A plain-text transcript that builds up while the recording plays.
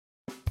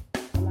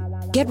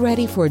Get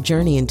ready for a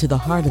journey into the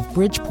heart of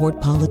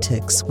Bridgeport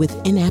politics with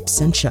In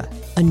Absentia,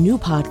 a new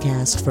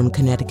podcast from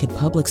Connecticut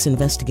Public's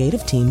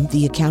investigative team,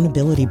 The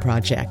Accountability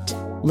Project.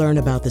 Learn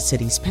about the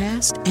city's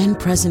past and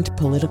present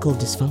political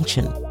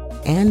dysfunction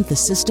and the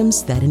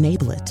systems that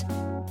enable it.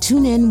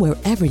 Tune in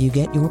wherever you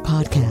get your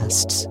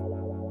podcasts.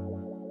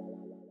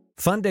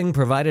 Funding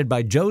provided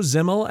by Joe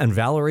Zimmel and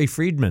Valerie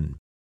Friedman.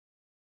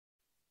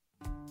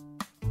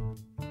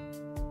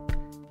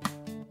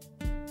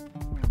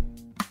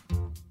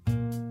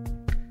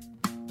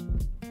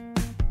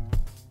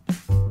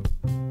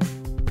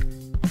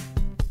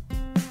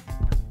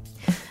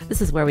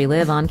 This is Where We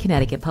Live on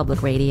Connecticut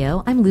Public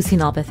Radio. I'm Lucy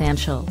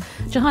Nalpathanchel.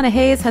 Jahana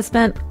Hayes has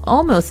spent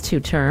almost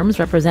 2 terms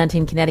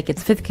representing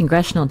Connecticut's 5th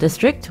Congressional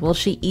District. Will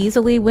she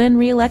easily win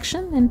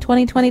re-election in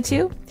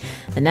 2022?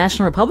 The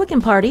National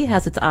Republican Party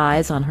has its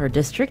eyes on her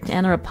district,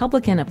 and a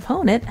Republican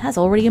opponent has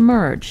already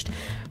emerged.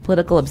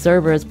 Political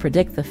observers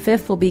predict the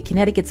 5th will be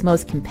Connecticut's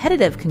most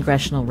competitive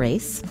congressional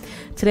race.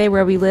 Today,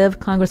 Where We Live,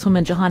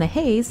 Congresswoman Jahana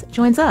Hayes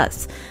joins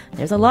us.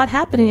 There's a lot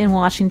happening in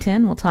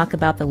Washington. We'll talk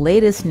about the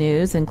latest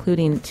news,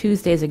 including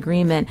Tuesday's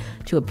agreement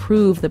to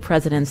approve the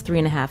president's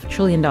 $3.5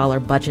 trillion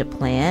budget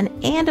plan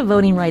and a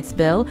voting rights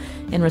bill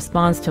in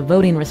response to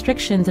voting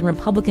restrictions in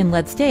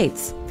Republican-led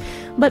states.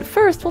 But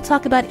first, we'll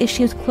talk about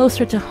issues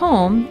closer to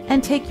home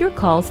and take your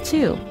calls,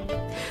 too.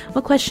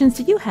 What questions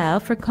do you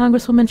have for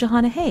Congresswoman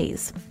Jahana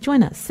Hayes?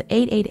 Join us,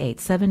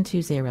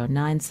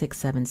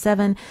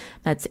 888-720-9677.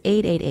 That's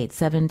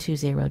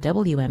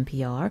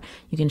 888-720-WNPR.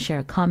 You can share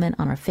a comment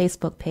on our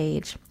Facebook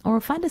page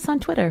or find us on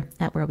Twitter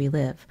at Where We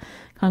Live.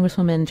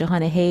 Congresswoman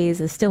Jahana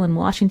Hayes is still in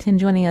Washington,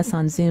 joining us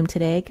on Zoom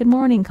today. Good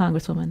morning,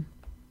 Congresswoman.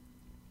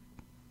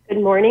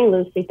 Good morning,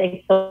 Lucy.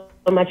 Thanks so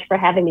much for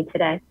having me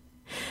today.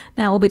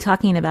 Now, we'll be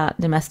talking about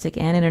domestic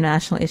and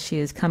international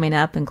issues coming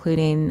up,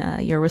 including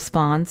your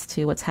response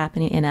to what's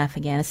happening in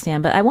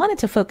Afghanistan. But I wanted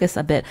to focus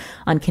a bit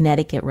on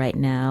Connecticut right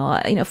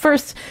now.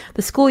 First,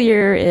 the school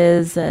year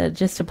is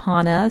just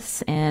upon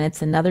us, and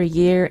it's another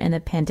year in a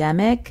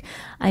pandemic.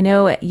 I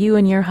know you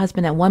and your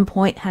husband at one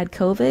point had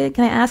COVID.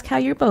 Can I ask how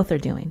you both are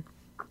doing?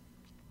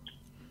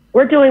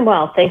 We're doing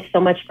well. Thanks so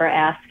much for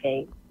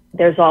asking.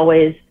 There's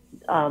always,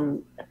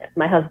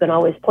 my husband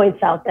always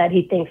points out that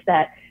he thinks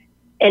that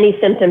any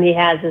symptom he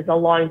has is a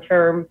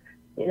long-term,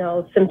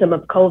 symptom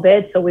of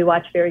COVID. So we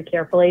watch very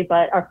carefully,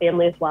 but our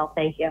family is well.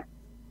 Thank you.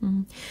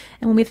 Mm-hmm.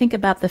 And when we think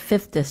about the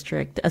 5th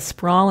district, a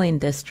sprawling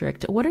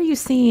district, what are you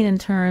seeing in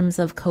terms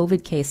of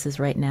COVID cases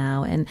right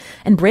now and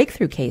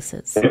breakthrough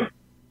cases?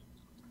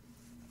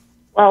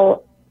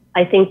 Well,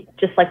 I think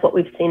just like what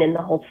we've seen in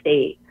the whole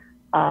state,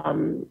 I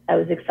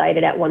was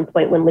excited at one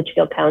point when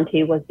Litchfield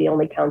County was the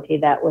only county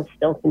that was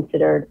still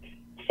considered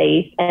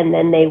safe, and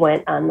then they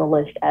went on the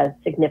list as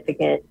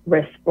significant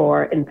risk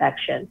for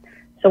infection.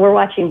 So we're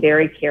watching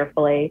very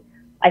carefully.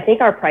 I think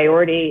our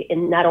priority,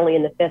 not only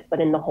in the 5th, but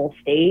in the whole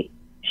state,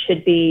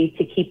 should be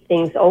to keep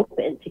things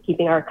open, to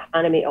keeping our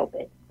economy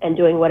open, and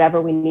doing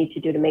whatever we need to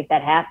do to make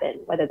that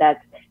happen, whether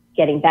that's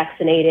getting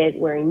vaccinated,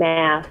 wearing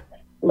masks,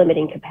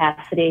 limiting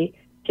capacity,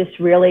 just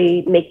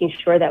really making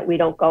sure that we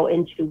don't go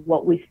into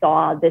what we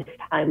saw this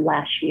time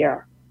last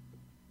year.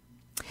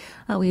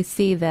 We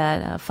see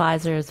that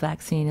Pfizer's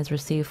vaccine has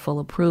received full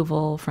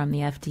approval from the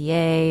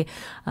FDA.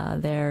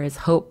 There is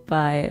hope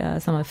by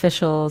some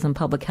officials and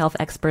public health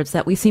experts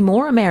that we see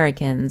more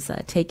Americans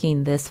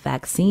taking this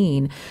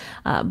vaccine.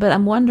 But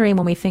I'm wondering,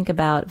 when we think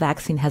about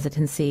vaccine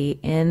hesitancy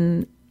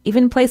in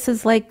even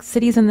places like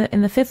cities in the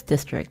 5th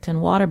district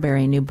and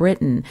Waterbury, New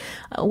Britain,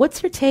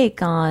 what's your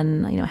take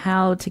on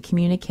how to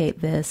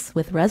communicate this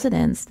with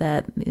residents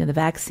that the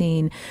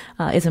vaccine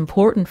is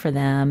important for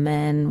them,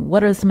 and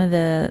what are some of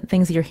the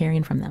things that you're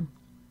hearing from them?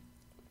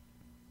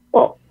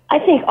 Well, I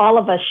think all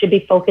of us should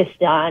be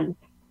focused on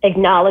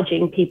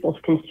acknowledging people's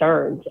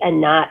concerns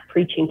and not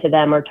preaching to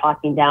them or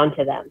talking down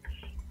to them.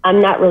 I'm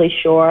not really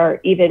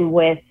sure, even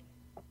with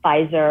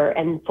Pfizer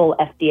and full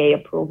FDA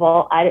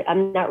approval,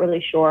 I'm not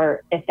really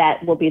sure if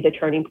that will be the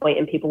turning point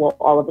and people will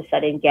all of a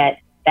sudden get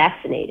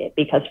vaccinated,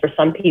 because for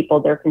some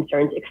people, their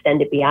concerns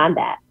extended beyond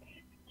that.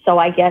 So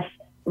I guess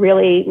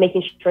really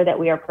making sure that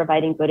we are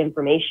providing good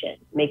information,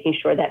 making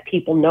sure that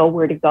people know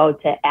where to go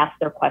to ask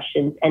their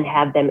questions and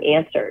have them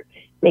answered,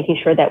 making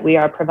sure that we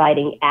are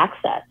providing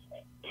access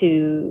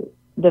to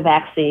the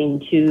vaccine,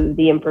 to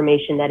the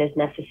information that is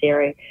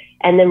necessary,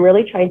 and then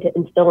really trying to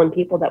instill in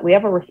people that we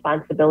have a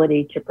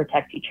responsibility to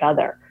protect each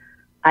other.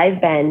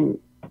 I've been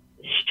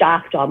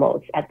shocked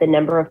almost at the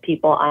number of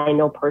people I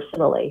know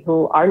personally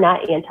who are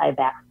not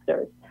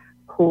anti-vaxxers,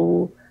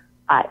 who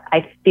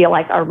I feel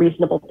like are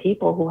reasonable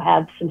people who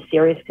have some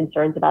serious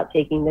concerns about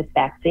taking this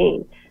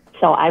vaccine.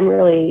 So I'm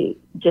really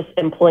just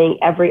employing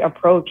every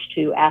approach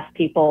to ask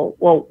people,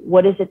 well,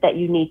 what is it that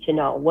you need to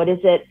know? What is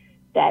it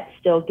that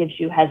still gives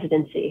you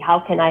hesitancy?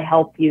 How can I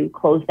help you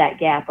close that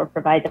gap or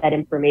provide that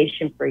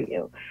information for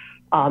you?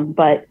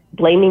 But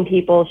blaming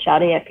people,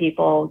 shouting at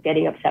people,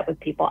 getting upset with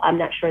people, I'm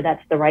not sure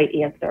that's the right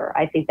answer.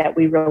 I think that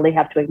we really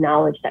have to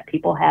acknowledge that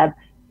people have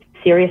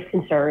serious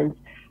concerns,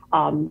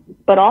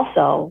 but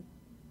also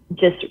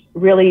just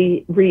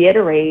really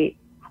reiterate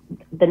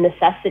the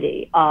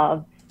necessity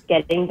of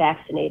getting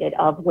vaccinated,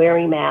 of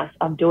wearing masks,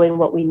 of doing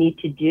what we need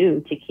to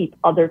do to keep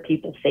other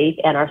people safe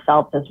and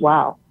ourselves as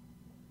well.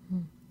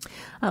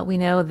 We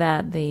know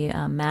that the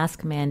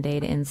mask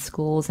mandate in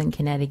schools in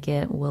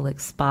Connecticut will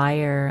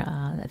expire,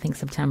 I think,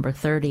 September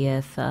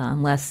 30th,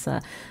 unless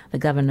the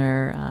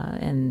governor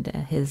and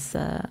his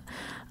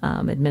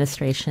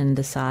administration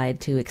decide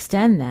to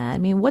extend that. I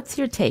mean, what's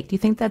your take? Do you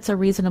think that's a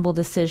reasonable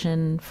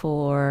decision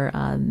for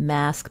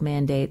mask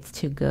mandates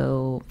to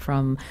go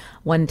from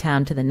one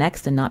town to the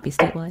next and not be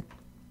statewide?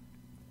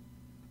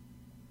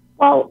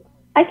 Well,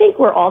 I think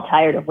we're all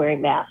tired of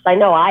wearing masks. I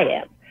know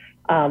I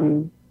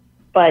am.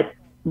 But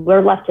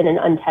we're left in an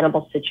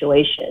untenable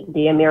situation.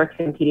 The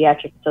American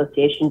Pediatric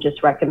Association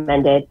just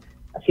recommended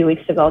a few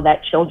weeks ago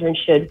that children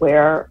should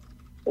wear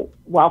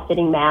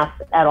well-fitting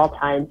masks at all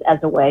times as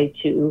a way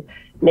to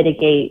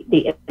mitigate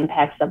the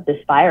impacts of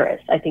this virus.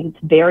 I think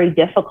it's very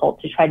difficult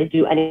to try to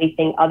do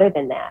anything other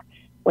than that.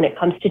 When it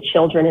comes to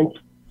children in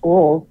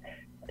schools,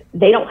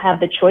 they don't have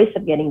the choice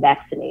of getting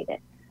vaccinated.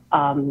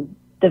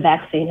 The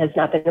vaccine has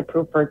not been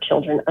approved for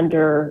children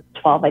under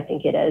 12, I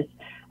think it is.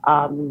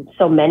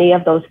 So many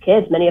of those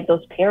kids, many of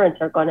those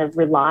parents are going to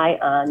rely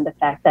on the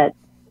fact that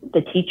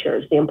the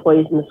teachers, the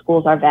employees in the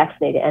schools are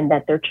vaccinated and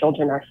that their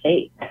children are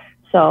safe.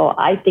 So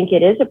I think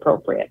it is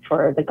appropriate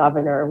for the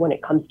governor, when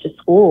it comes to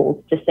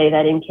schools, to say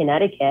that in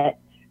Connecticut,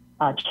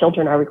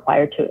 children are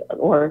required to,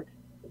 or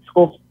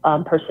school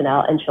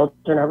personnel and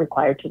children are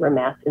required to wear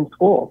masks in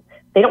schools.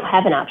 They don't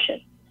have an option.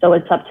 So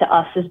it's up to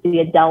us as the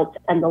adults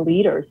and the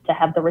leaders to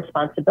have the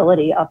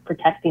responsibility of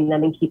protecting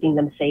them and keeping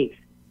them safe.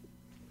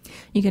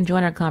 You can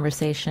join our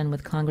conversation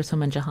with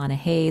Congresswoman Jahana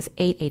Hayes,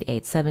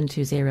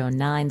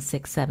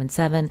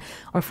 888-720-9677,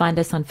 or find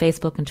us on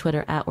Facebook and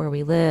Twitter at Where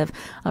We Live.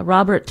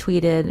 Robert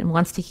tweeted and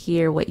wants to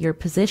hear what your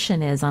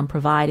position is on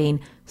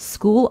providing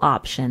school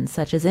options,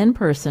 such as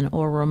in-person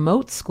or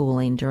remote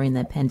schooling during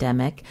the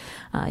pandemic.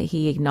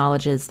 He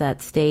acknowledges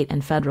that state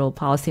and federal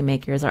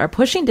policymakers are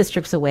pushing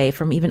districts away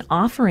from even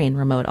offering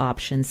remote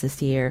options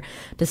this year,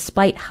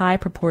 despite high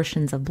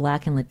proportions of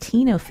Black and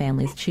Latino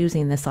families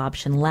choosing this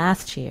option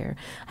last year.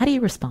 How do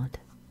you respond?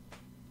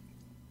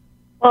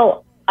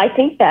 Well, I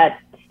think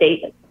that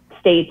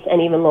states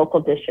and even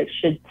local districts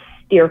should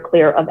steer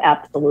clear of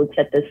absolutes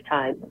at this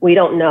time. We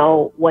don't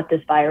know what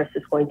this virus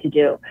is going to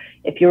do.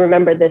 If you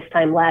remember this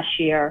time last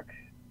year,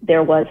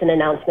 there was an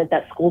announcement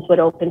that schools would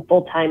open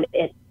full-time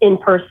in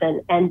person,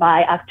 and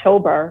by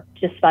October,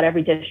 just about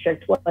every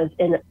district was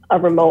in a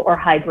remote or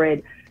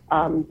hybrid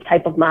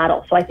type of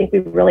model. So I think we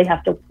really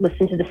have to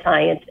listen to the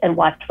science and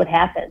watch what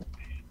happens.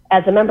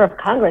 As a member of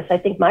Congress, I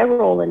think my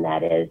role in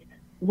that is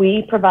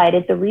we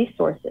provided the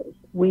resources.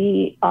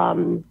 We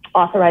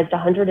authorized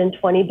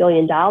 $120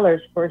 billion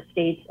for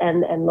states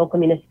and local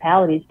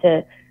municipalities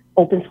to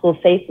open schools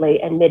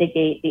safely and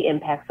mitigate the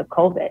impacts of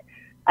COVID.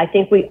 I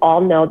think we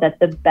all know that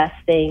the best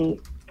thing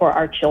for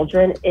our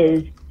children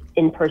is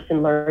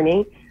in-person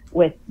learning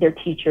with their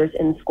teachers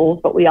in schools,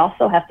 but we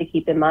also have to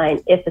keep in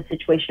mind, if a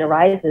situation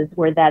arises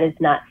where that is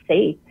not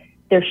safe,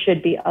 there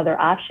should be other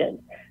options.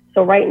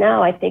 So right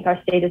now, I think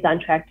our state is on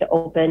track to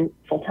open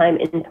full-time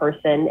in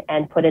person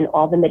and put in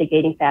all the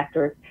mitigating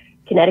factors.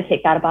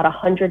 Connecticut got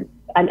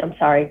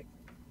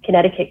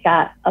Connecticut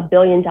got $1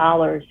 billion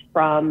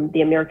from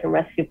the American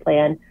Rescue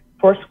Plan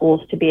for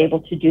schools to be able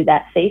to do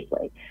that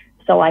safely.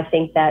 So I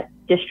think that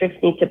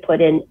districts need to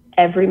put in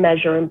every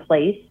measure in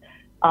place.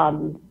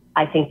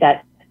 I think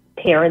that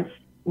parents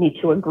need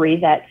to agree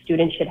that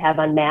students should have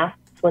on masks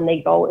when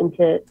they go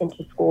into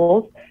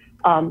schools.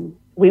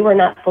 We were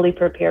not fully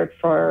prepared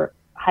for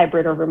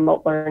hybrid or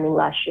remote learning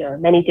last year.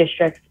 Many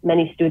districts,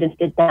 many students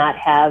did not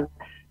have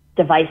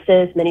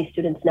devices. Many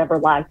students never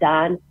logged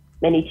on.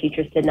 Many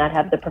teachers did not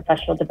have the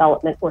professional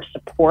development or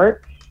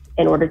support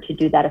in order to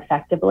do that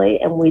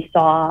effectively. And we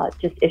saw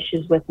just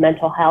issues with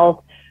mental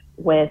health,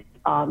 with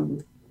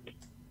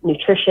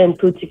nutrition,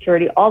 food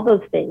security, all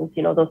those things,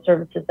 those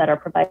services that are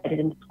provided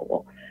in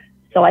school.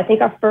 So I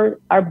think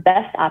our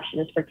best option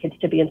is for kids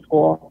to be in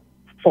school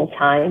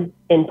full-time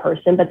in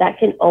person, but that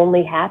can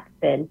only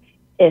happen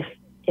if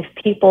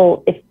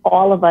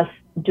all of us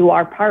do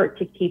our part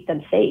to keep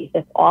them safe.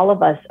 If all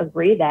of us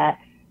agree that,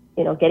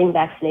 getting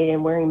vaccinated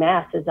and wearing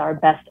masks is our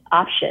best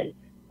option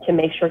to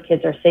make sure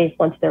kids are safe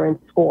once they're in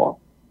school.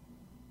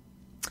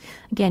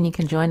 Again, you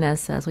can join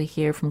us as we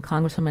hear from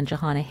Congresswoman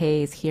Jahana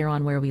Hayes here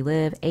on Where We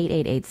Live,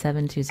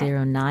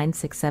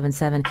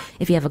 888-720-9677,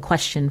 if you have a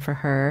question for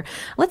her.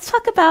 Let's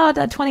talk about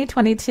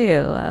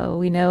 2022.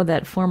 We know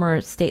that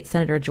former State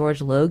Senator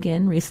George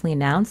Logan recently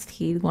announced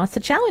he wants to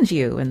challenge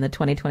you in the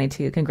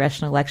 2022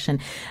 congressional election.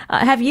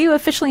 Have you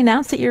officially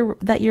announced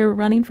that you're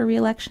running for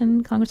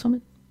re-election,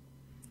 Congresswoman?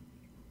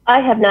 I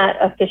have not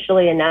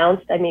officially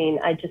announced.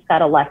 I just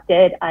got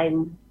elected.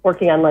 I'm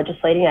working on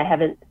legislating. I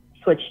haven't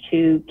switched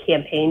to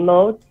campaign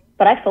mode,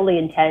 but I fully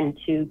intend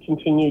to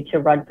continue to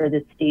run for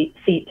this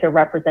seat to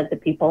represent the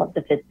people of the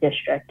 5th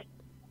District.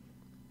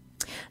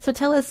 So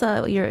tell us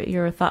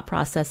your thought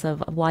process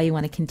of why you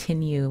want to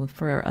continue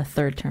for a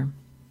third term.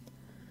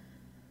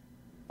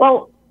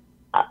 Well,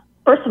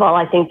 First of all,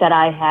 I think that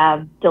I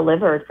have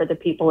delivered for the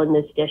people in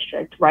this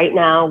district. Right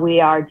now, we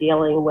are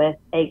dealing with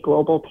a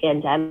global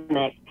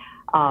pandemic.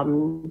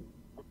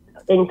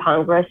 In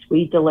Congress,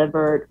 we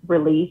delivered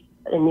relief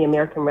in the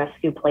American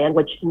Rescue Plan,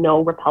 which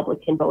no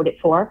Republican voted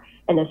for.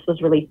 And this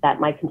was relief that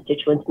my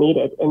constituents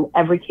needed in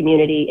every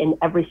community, in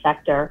every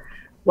sector,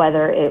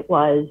 whether it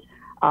was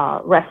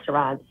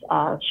restaurants,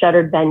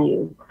 shuttered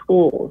venues,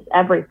 schools,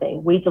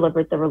 everything. We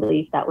delivered the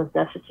relief that was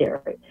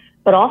necessary.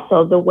 But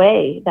also the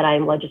way that I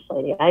am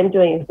legislating, I'm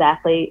doing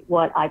exactly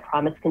what I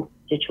promised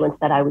constituents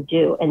that I would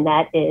do. And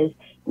that is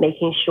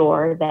making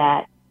sure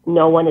that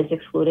no one is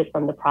excluded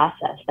from the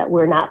process, that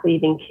we're not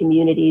leaving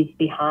communities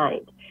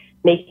behind,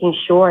 making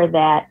sure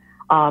that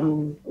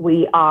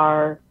we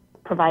are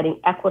providing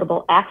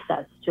equitable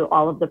access to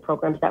all of the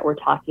programs that we're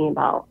talking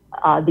about.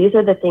 These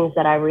are the things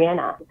that I ran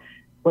on.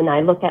 When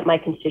I look at my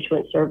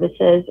constituent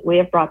services, we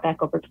have brought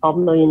back over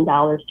 $12 million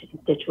to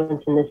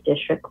constituents in this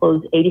district,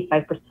 closed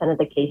 85% of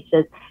the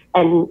cases,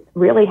 and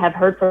really have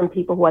heard from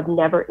people who have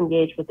never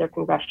engaged with their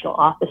congressional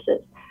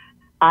offices.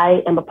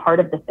 I am a part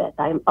of the Fifth.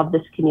 I am of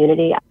this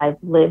community. I've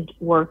lived,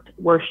 worked,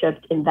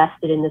 worshiped,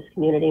 invested in this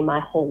community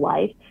my whole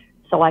life.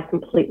 So I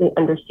completely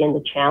understand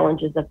the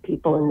challenges of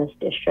people in this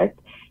district,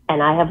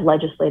 and I have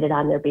legislated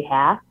on their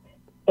behalf.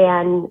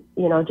 And,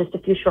 you know, just a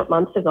few short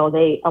months ago,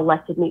 they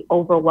elected me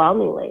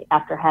overwhelmingly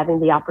after having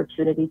the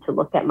opportunity to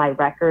look at my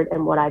record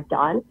and what I've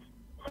done.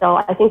 So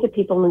I think the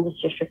people in this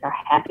district are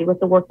happy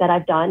with the work that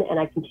I've done, and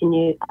I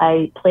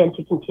plan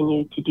to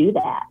continue to do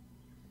that.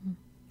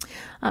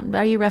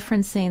 Are you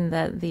referencing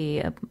that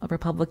the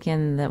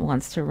Republican that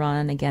wants to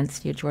run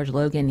against you, George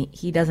Logan,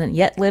 he doesn't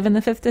yet live in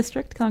the 5th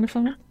District,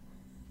 Congresswoman?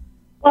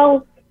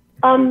 Well,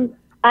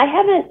 I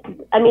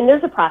haven't. I mean,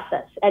 there's a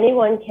process.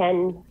 Anyone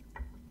can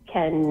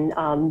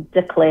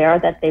declare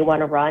that they want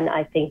to run.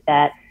 I think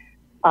that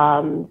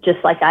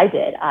just like I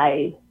did,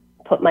 I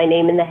put my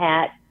name in the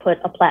hat, put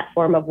a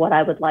platform of what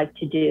I would like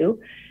to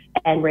do,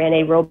 and ran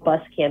a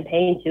robust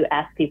campaign to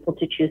ask people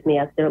to choose me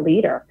as their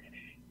leader.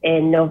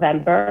 In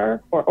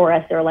November, or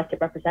as their elected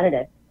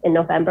representative. In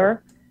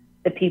November,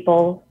 the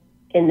people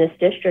in this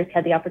district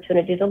had the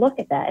opportunity to look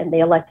at that, and they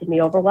elected me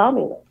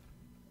overwhelmingly.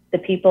 The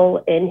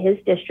people in his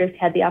district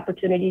had the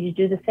opportunity to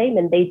do the same,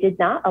 and they did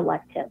not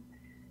elect him.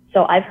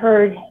 So I've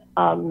heard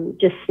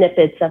just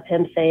snippets of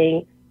him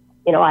saying,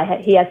 you know,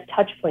 he has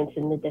touch points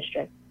in the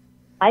district.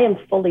 I am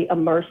fully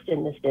immersed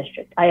in this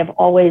district. I have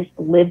always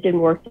lived and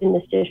worked in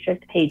this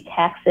district, paid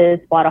taxes,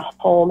 bought a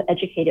home,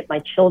 educated my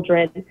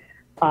children,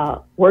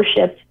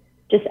 worshipped,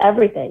 just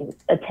everything,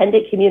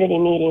 attended community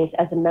meetings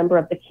as a member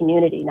of the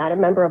community, not a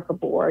member of the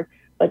board,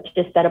 but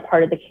just been a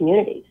part of the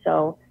community.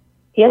 So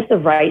he has the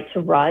right to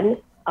run.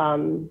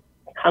 The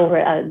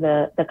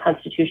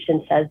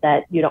Constitution says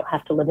that you don't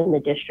have to live in the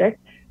district.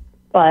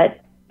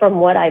 But from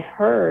what I've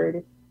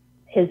heard,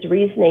 his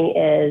reasoning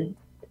is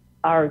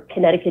our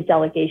Connecticut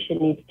delegation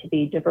needs to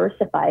be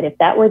diversified. If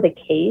that were the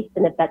case,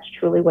 and if that's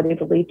truly what he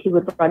believed, he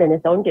would run in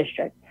his own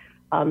district.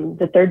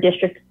 The 3rd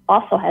District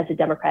also has a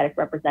Democratic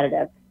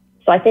representative.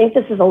 So I think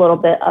this is a little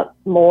bit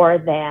more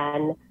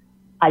than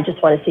I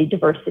just want to see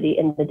diversity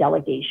in the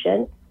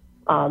delegation.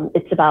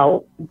 It's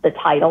about the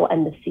title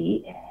and the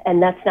seat.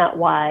 And that's not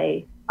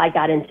why I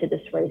got into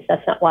this race.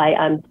 That's not why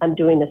I'm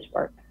doing this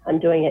work. I'm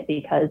doing it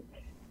because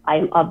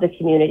I'm of the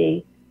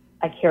community.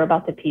 I care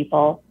about the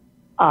people.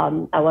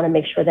 I want to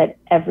make sure that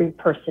every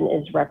person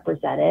is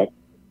represented.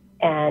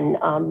 And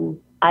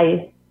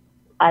I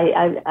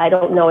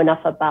don't know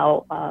enough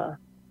about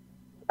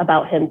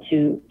him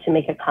to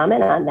make a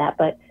comment on that,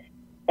 but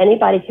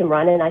anybody can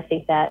run, and I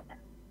think that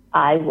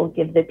I will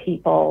give the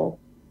people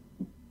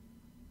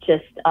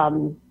just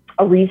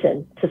a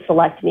reason to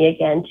select me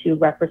again to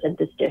represent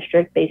this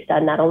district based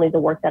on not only the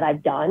work that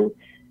I've done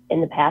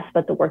in the past,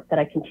 but the work that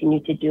I continue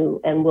to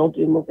do and will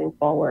do moving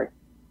forward.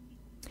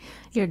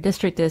 Your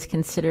district is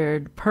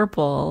considered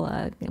purple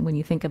when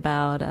you think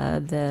about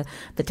the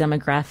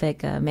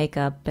demographic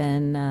makeup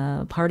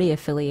and party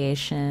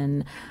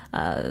affiliation.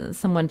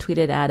 Someone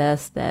tweeted at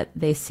us that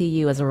they see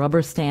you as a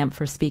rubber stamp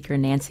for Speaker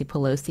Nancy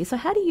Pelosi. So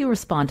how do you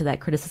respond to that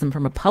criticism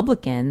from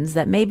Republicans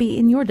that may be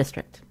in your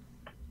district?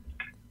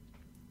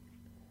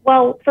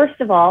 Well,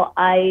 first of all,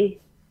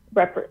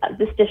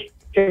 this district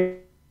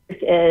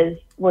is,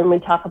 when we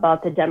talk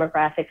about the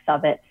demographics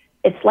of it,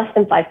 it's less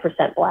than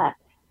 5% Black.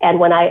 And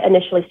when I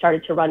initially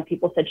started to run,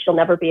 people said she'll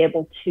never be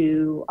able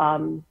to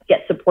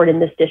get support in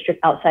this district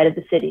outside of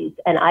the cities.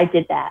 And I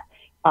did that.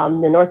 The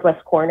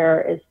Northwest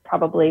corner is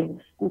probably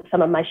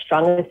some of my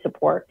strongest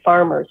support,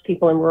 farmers,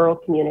 people in rural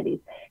communities.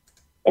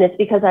 And it's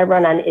because I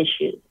run on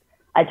issues.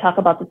 I talk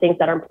about the things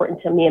that are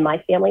important to me and my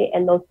family,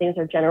 and those things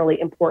are generally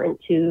important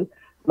to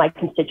my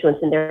constituents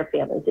and their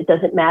families. It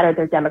doesn't matter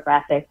their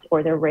demographics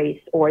or their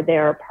race or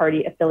their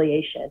party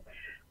affiliation.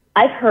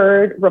 I've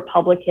heard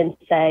Republicans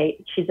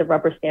say she's a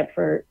rubber stamp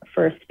for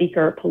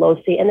Speaker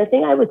Pelosi. And the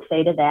thing I would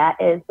say to that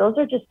is those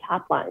are just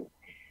top lines.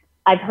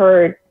 I've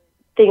heard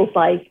things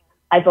like,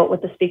 I vote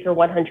with the Speaker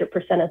 100%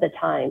 of the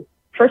time.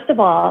 First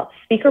of all,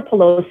 Speaker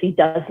Pelosi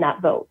does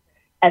not vote.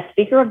 as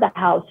Speaker of the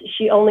House,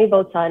 she only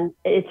votes on,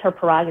 it's her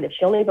prerogative,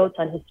 she only votes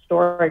on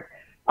historic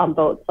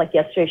votes. Like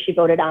yesterday, she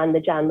voted on the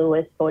John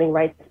Lewis Voting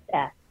Rights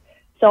Act.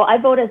 So I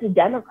vote as a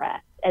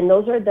Democrat, and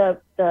those are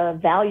the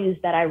values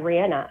that I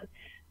ran on.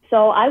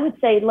 So I would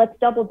say let's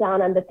double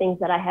down on the things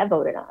that I have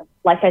voted on.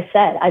 Like I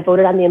said, I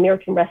voted on the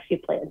American Rescue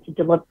Plan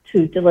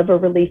to deliver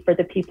relief for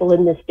the people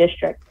in this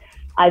district.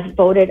 I've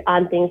voted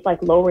on things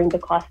like lowering the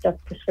cost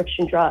of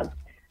prescription drugs.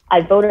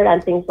 I voted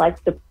on things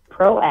like the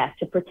PRO Act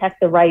to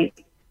protect the right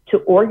to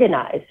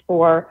organize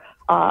for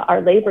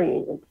our labor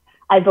unions.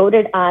 I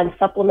voted on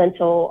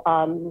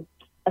supplemental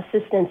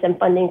assistance and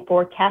funding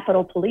for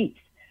Capitol Police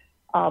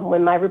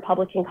when my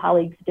Republican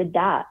colleagues did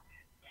that.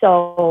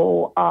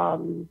 So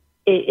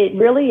it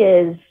really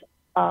is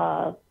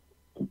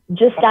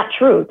just not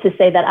true to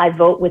say that I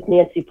vote with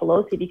Nancy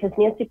Pelosi, because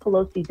Nancy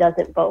Pelosi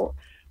doesn't vote.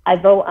 I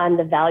vote on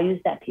the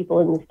values that people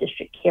in this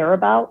district care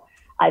about.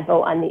 I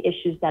vote on the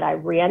issues that I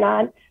ran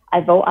on. I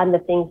vote on the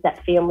things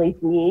that families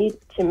need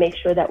to make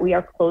sure that we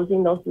are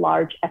closing those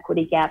large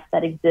equity gaps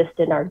that exist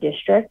in our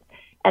district.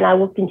 And I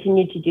will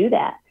continue to do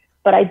that.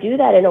 But I do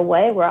that in a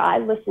way where I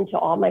listen to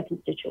all my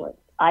constituents.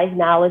 I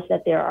acknowledge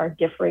that there are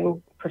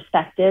differing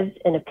perspectives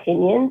and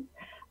opinions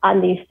on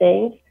these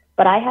things,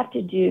 but I have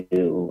to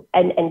do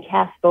and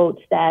cast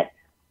votes that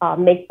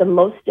make the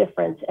most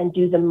difference and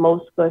do the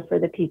most good for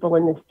the people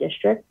in this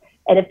district.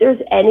 And if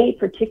there's any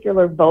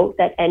particular vote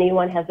that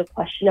anyone has a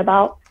question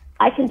about,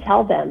 I can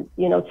tell them,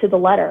 to the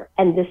letter,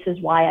 and this is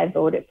why I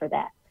voted for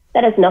that.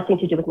 That has nothing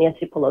to do with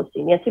Nancy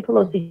Pelosi. Nancy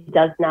Pelosi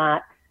does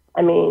not,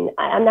 I'm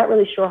not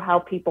really sure how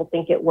people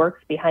think it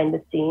works behind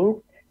the scenes,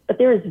 but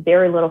there is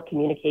very little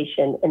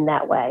communication in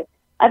that way.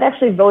 I've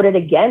actually voted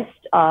against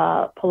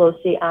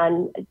Pelosi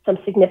on some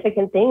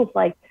significant things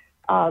like,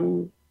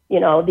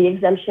 the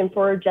exemption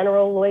for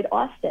General Lloyd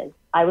Austin.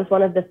 I was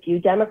one of the few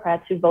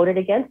Democrats who voted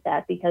against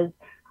that because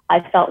I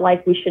felt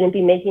like we shouldn't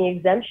be making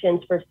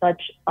exemptions for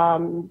such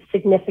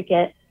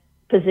significant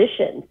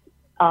positions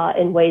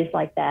in ways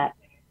like that.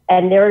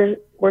 And there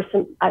were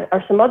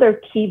some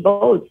other key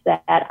votes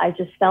that I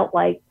just felt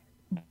like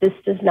this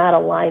does not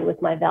align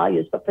with my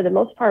values. But for the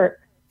most part,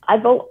 I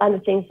vote on the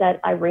things that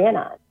I ran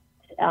on.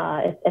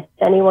 If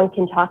anyone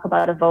can talk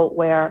about a vote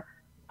where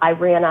I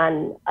ran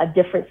on a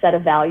different set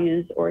of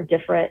values or a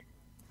different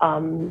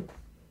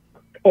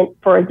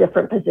for a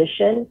different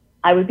position,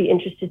 I would be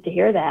interested to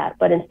hear that.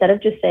 But instead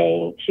of just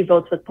saying she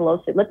votes with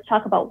Pelosi, let's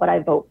talk about what I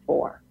vote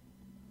for.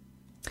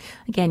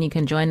 Again, you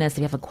can join us if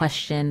you have a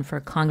question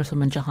for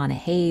Congresswoman Jahana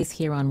Hayes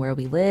here on Where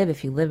We Live.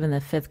 If you live in the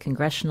 5th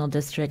Congressional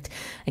District,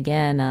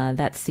 again,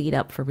 that seat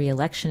up for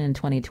re-election in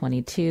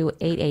 2022,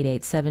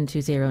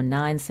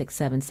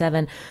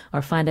 888-720-9677,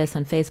 or find us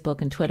on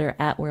Facebook and Twitter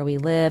at Where We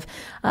Live.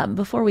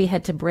 Before we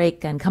head to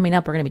break, and coming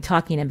up, we're going to be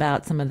talking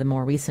about some of the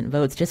more recent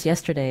votes just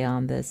yesterday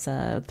on this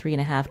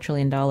 $3.5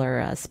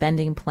 trillion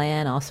spending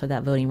plan, also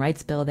that voting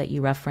rights bill that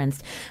you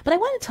referenced. But I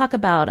want to talk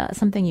about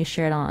something you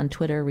shared on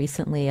Twitter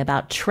recently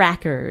about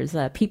trackers.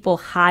 People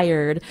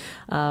hired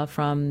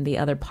from the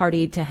other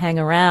party to hang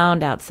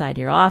around outside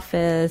your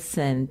office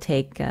and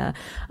take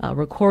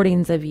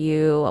recordings of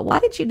you. Why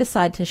did you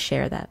decide to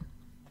share that?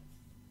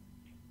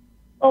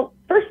 Well,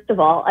 first of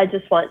all, I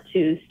just want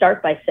to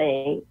start by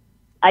saying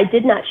I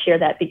did not share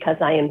that because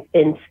I am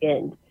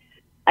thin-skinned.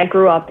 I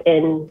grew up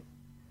in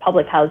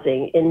public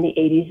housing in the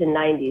 80s and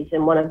 90s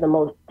in one of the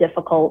most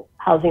difficult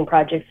housing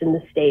projects in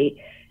the state.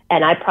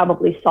 And I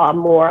probably saw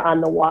more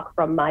on the walk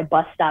from my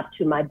bus stop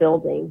to my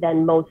building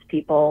than most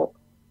people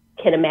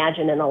can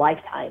imagine in a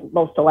lifetime,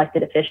 most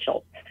elected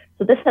officials.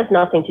 So this has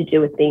nothing to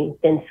do with being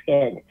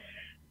thin-skinned.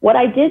 What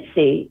I did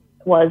see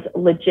was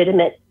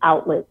legitimate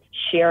outlets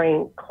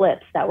sharing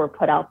clips that were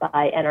put out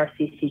by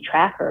NRCC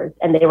trackers,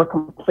 and they were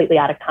completely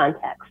out of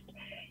context.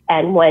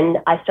 And when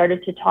I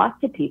started to talk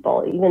to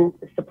people, even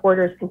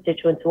supporters,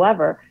 constituents,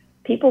 whoever,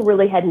 people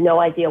really had no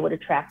idea what a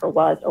tracker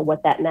was or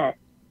what that meant.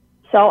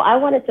 So I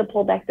wanted to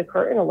pull back the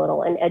curtain a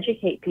little and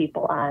educate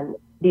people on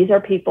these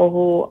are people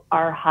who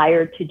are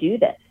hired to do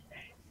this.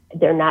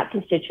 They're not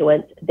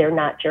constituents, they're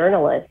not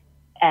journalists.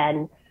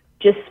 And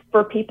just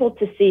for people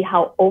to see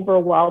how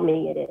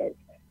overwhelming it is.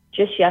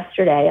 Just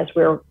yesterday, as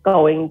we were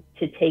going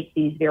to take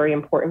these very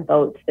important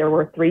votes, there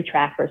were 3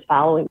 trackers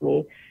following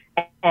me,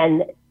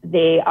 and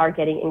they are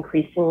getting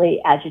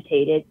increasingly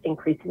agitated,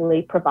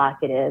 increasingly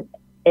provocative.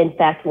 In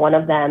fact, one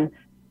of them,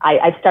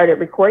 I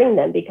started recording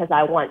them because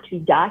I want to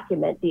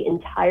document the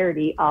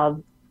entirety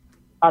of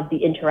the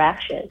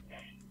interaction.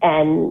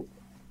 And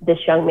this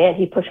young man,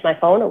 he pushed my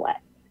phone away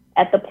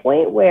at the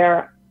point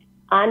where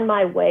on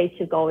my way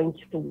to going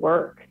to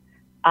work,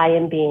 I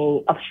am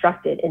being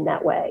obstructed in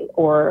that way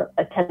or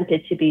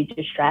attempted to be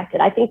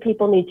distracted. I think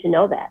people need to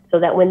know that so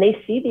that when they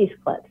see these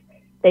clips,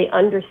 they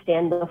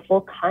understand the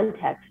full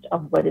context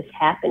of what is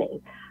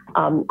happening.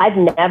 I've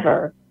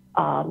never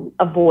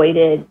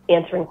avoided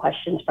answering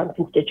questions from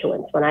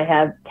constituents. When I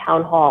have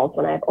town halls,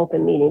 when I have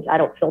open meetings, I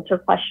don't filter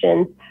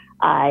questions.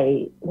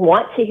 I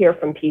want to hear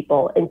from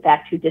people, in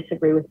fact, who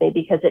disagree with me,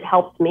 because it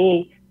helps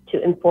me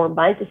to inform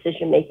my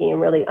decision making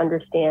and really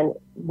understand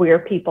where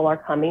people are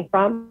coming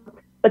from.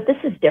 But this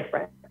is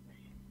different.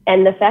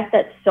 And the fact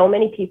that so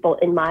many people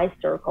in my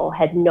circle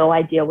had no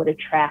idea what a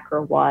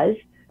tracker was,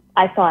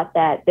 I thought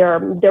that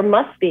there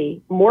must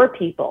be more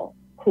people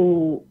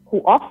who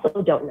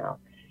also don't know.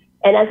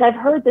 And as I've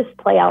heard this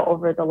play out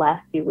over the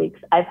last few weeks,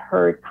 I've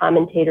heard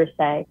commentators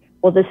say,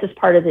 well, this is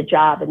part of the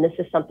job and this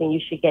is something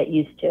you should get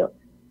used to.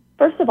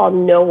 First of all,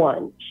 no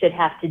one should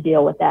have to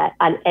deal with that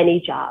on any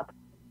job.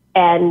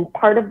 And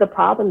part of the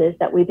problem is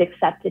that we've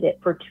accepted it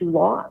for too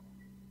long.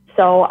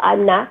 So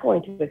I'm not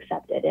going to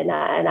accept it. And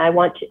I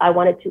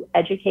wanted to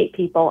educate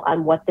people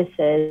on what this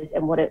is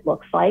and what it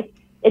looks like.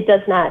 It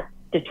does not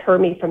deter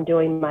me from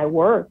doing my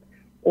work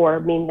or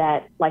mean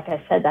that, like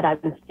I said, that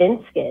I'm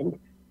thin-skinned,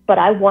 but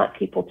I want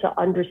people to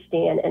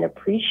understand and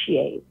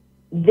appreciate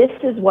this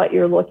is what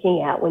you're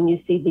looking at when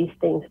you see these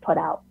things put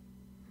out.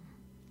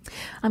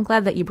 I'm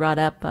glad that you brought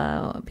up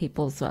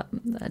people's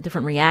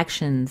different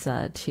reactions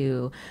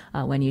to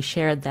when you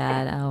shared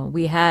that.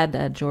 We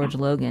had George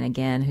Logan,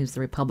 again, who's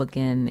the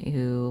Republican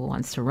who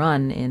wants to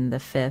run in the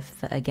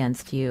 5th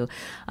against you.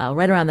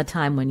 Right around the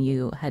time when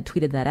you had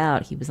tweeted that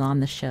out, he was on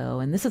the show.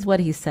 And this is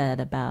what he said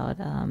about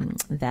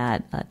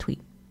that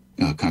tweet.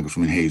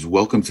 Congresswoman Hayes,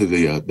 welcome to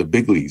the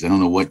big leagues. I don't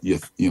know what you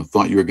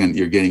thought you're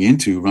getting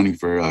into running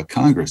for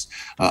Congress.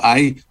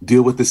 I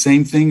deal with the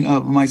same thing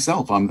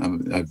myself.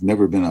 I've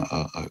never been a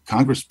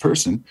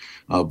congressperson,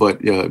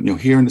 but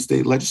here in the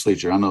state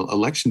legislature on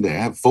election day,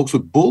 I have folks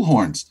with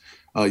bullhorns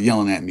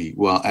yelling at me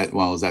while I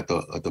was at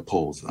the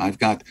polls. I've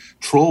got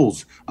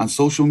trolls on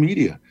social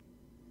media.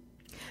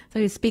 So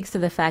he speaks to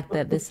the fact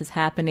that this is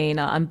happening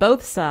on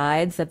both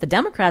sides, that the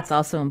Democrats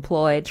also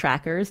employ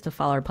trackers to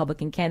follow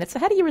Republican candidates. So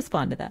how do you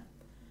respond to that?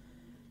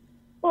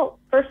 Well,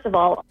 first of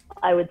all,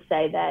 I would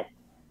say that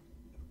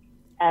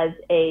as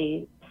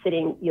a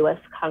sitting U.S.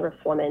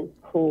 Congresswoman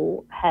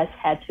who has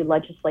had to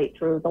legislate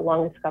through the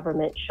longest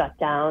government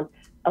shutdown,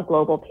 a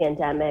global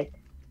pandemic,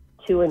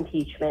 2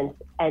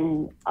 impeachments,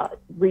 and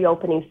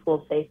reopening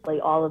schools safely,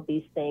 all of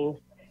these things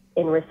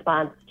in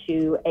response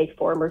to a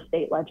former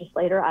state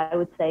legislator, I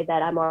would say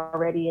that I'm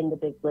already in the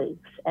big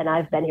leagues, and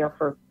I've been here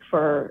for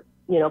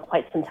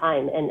quite some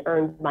time and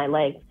earned my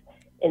legs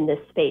in this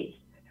space.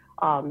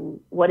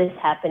 What is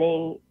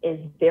happening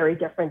is very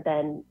different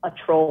than a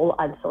troll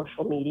on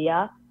social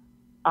media.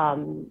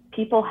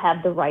 People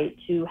have the right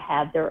to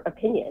have their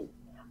opinion.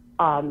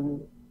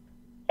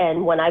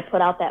 And when I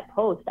put out that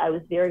post, I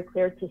was very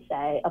clear to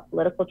say a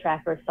political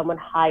tracker is someone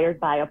hired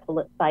by an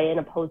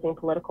opposing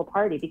political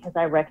party, because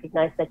I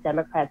recognize that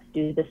Democrats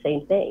do the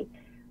same thing.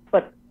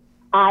 But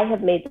I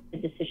have made the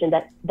decision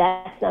that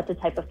that's not the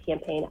type of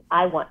campaign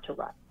I want to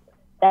run.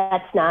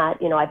 That's not,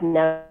 I've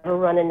never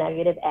run a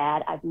negative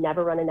ad. I've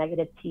never run a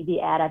negative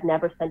TV ad. I've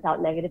never sent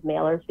out negative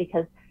mailers,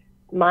 because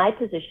my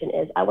position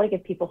is I want to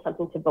give people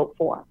something to vote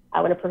for.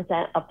 I want to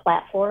present a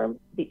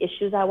platform, the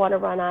issues I want to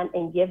run on,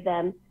 and give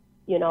them,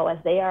 as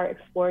they are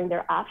exploring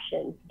their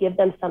options, give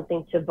them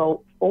something to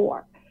vote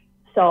for.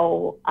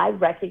 So I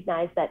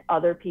recognize that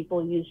other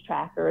people use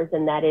trackers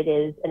and that it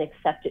is an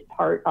accepted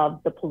part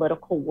of the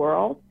political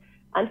world.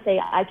 I'm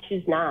saying I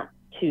choose not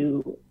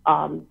to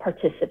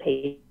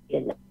participate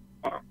in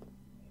that.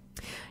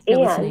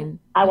 And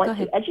I want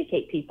to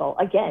educate people,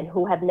 again,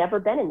 who have never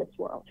been in this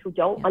world, who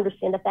don't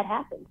understand that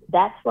happens.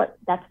 That's what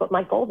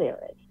my goal there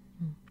is.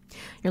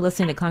 You're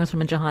listening to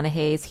Congresswoman Jahana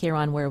Hayes here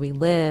on Where We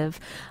Live.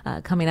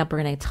 Coming up,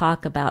 we're going to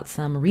talk about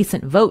some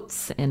recent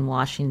votes in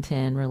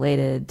Washington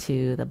related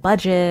to the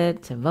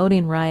budget, to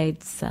voting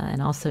rights, and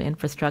also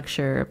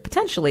infrastructure,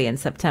 potentially in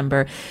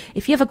September.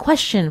 If you have a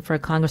question for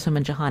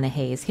Congresswoman Jahana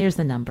Hayes, here's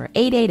the number,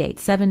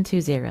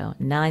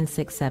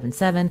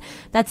 888-720-9677.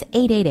 That's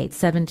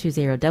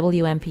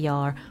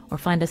 888-720-WNPR, or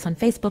find us on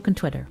Facebook and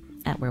Twitter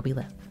at Where We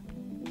Live.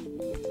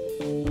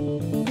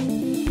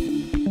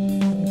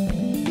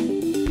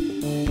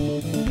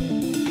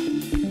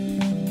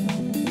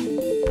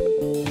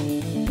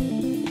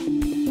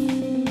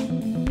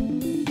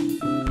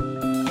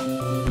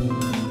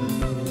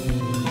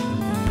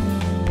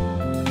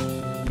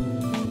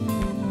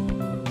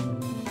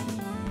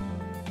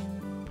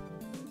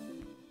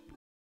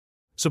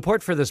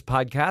 Support for this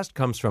podcast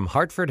comes from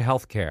Hartford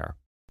Healthcare.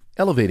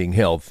 Elevating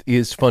Health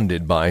is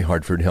funded by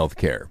Hartford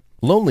Healthcare.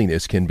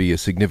 Loneliness can be a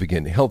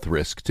significant health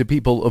risk to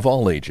people of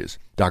all ages.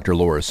 Dr.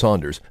 Laura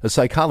Saunders, a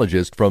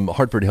psychologist from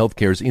Hartford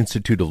Healthcare's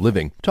Institute of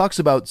Living, talks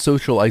about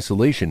social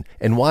isolation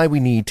and why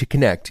we need to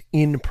connect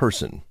in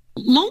person.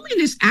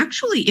 Loneliness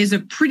actually is a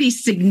pretty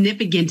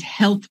significant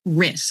health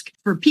risk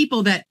for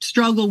people that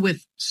struggle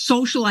with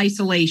social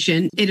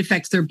isolation. It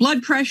affects their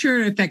blood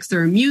pressure, it affects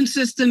their immune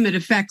system, it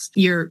affects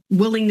your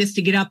willingness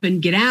to get up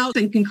and get out,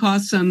 and can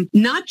cause some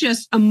not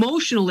just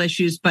emotional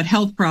issues, but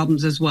health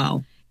problems as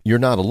well. You're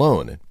not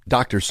alone.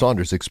 Dr.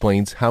 Saunders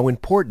explains how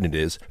important it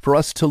is for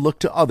us to look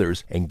to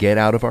others and get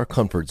out of our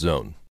comfort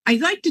zone. I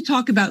like to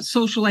talk about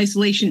social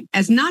isolation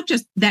as not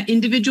just that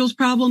individual's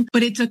problem,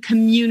 but it's a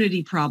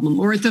community problem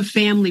or it's a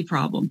family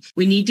problem.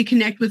 We need to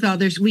connect with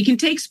others. We can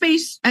take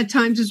space at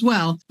times as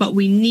well, but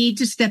we need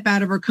to step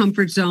out of our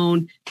comfort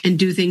zone and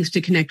do things to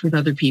connect with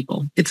other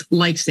people. It's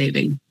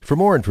life-saving. For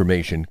more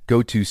information,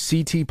 go to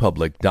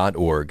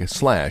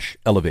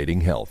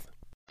ctpublic.org/elevatinghealth.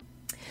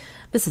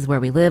 This is Where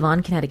We Live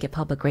on Connecticut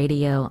Public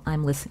Radio.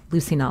 I'm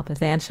Lucy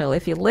Nalpathanchel.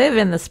 If you live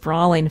in the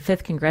sprawling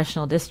 5th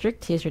Congressional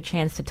District, here's your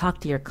chance to talk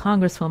to your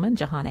Congresswoman,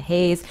 Jahana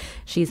Hayes.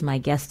 She's my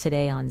guest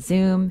today on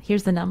Zoom.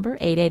 Here's the number,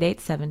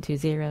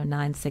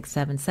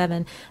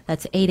 888-720-9677.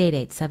 That's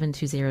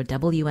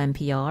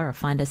 888-720-WNPR, or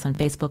find us on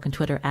Facebook and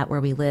Twitter at Where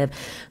We Live.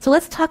 So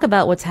let's talk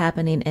about what's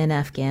happening in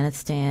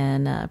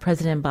Afghanistan.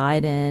 President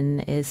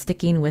Biden is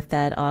sticking with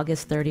that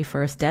August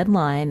 31st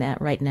deadline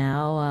right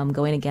now,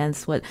 going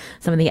against what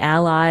some of the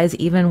allies,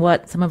 even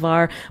what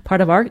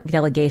part of our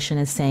delegation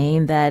is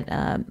saying, that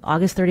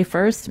August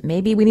 31st,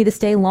 maybe we need to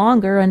stay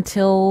longer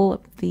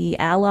until the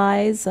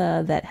allies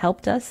that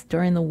helped us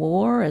during the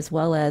war, as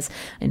well as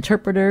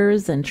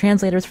interpreters and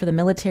translators for the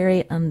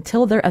military,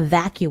 until they're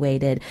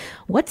evacuated.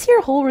 What's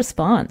your whole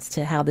response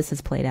to how this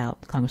has played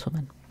out,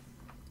 Congresswoman?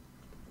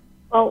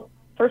 Well,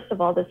 first of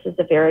all, this is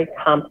a very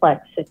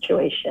complex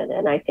situation,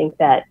 and I think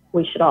that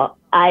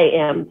I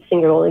am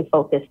singularly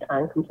focused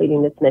on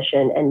completing this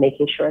mission and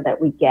making sure that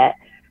we get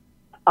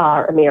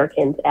our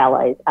Americans,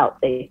 allies out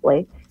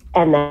safely.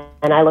 And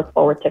I look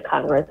forward to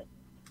Congress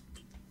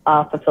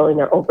fulfilling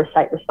their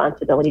oversight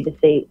responsibility to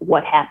see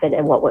what happened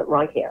and what went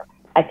wrong here.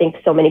 I think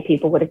so many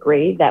people would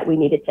agree that we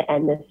needed to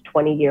end this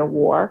 20-year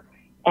war.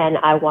 And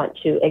I want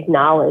to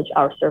acknowledge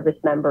our service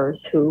members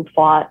who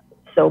fought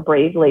so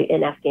bravely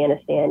in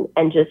Afghanistan,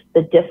 and just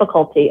the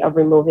difficulty of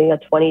removing a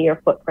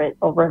 20-year footprint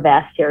over a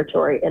vast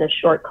territory in a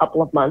short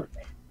couple of months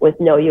with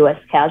no U.S.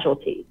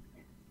 casualties.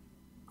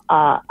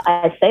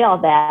 I say all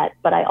that,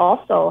 but I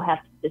also have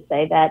to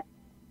say that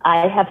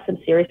I have some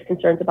serious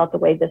concerns about the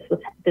way this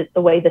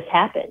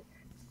happened.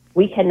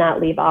 We cannot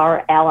leave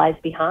our allies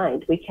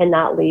behind. We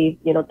cannot leave,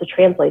 the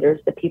translators,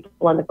 the people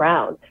on the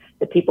ground,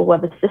 the people who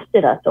have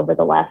assisted us over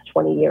the last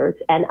 20 years.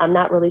 And I'm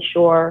not really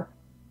sure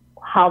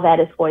how that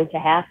is going to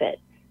happen.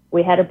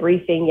 We had a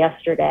briefing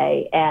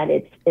yesterday, and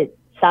it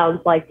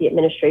sounds like the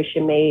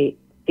administration may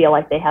feel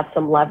like they have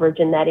some leverage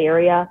in that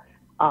area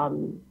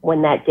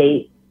when that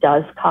date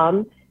does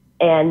come.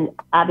 And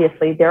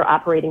obviously, they're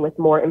operating with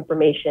more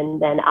information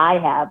than I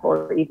have,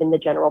 or even the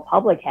general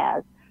public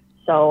has.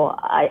 So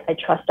I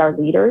trust our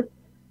leaders.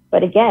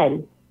 But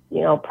again,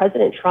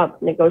 President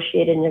Trump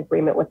negotiated an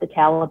agreement with the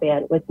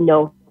Taliban with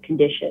no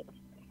conditions.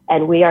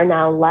 And we are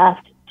now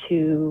left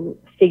to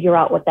figure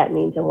out what that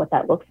means and what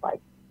that looks like.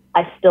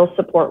 I still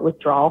support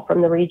withdrawal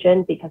from the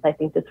region because I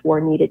think this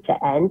war needed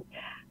to end.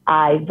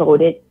 I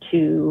voted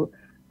to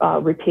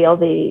repeal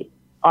the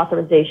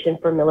authorization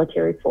for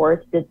military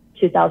force, the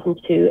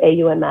 2002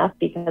 AUMF,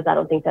 because I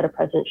don't think that a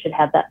president should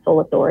have that sole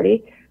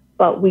authority.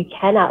 But we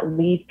cannot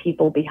leave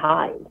people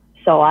behind.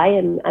 So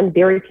I'm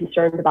very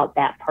concerned about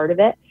that part of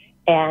it.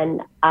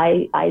 And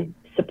I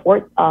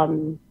support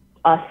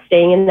us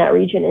staying in that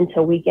region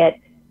until we get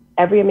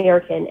every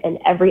American and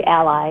every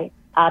ally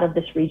out of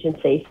this region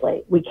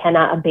safely. We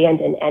cannot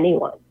abandon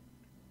anyone.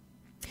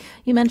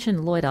 You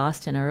mentioned Lloyd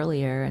Austin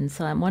earlier, and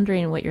so I'm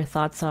wondering what your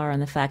thoughts are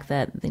on the fact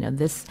that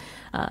this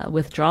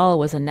withdrawal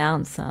was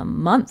announced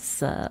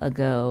months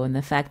ago, and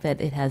the fact that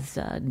it has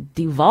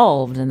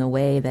devolved in the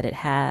way that it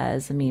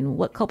has. I mean,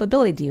 what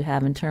culpability do you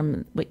have in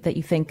terms that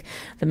you think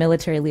the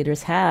military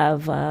leaders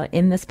have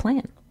in this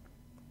plan?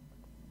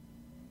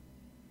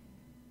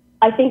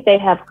 I think they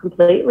have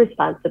complete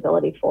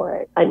responsibility for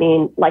it. I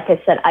mean, like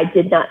I said, I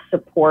did not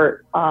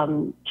support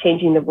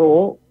changing the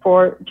rule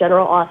for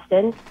General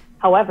Austin.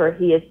 However,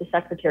 he is the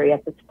secretary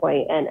at this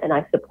point, and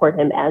I support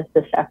him as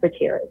the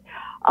secretary.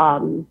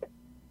 What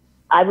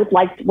I would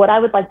like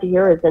to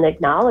hear is an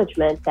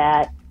acknowledgement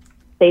that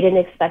they didn't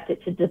expect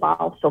it to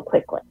devolve so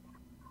quickly.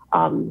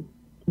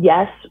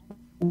 Yes,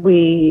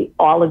 we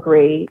all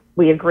agree.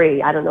 We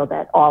agree. I don't know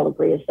that all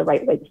agree is the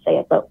right way to say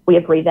it, but we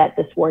agree that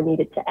this war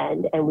needed to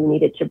end, and we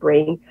needed to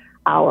bring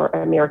our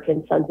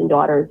American sons and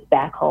daughters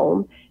back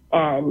home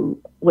and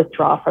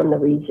withdraw from the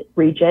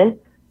region.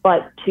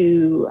 But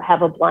to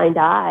have a blind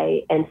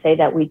eye and say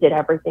that we did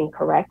everything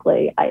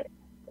correctly, I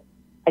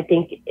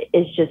think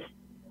is just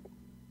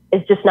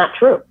not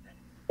true.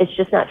 It's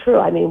just not true.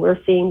 I mean, we're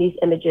seeing these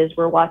images.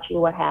 We're watching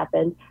what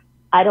happened.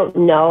 I don't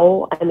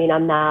know. I mean,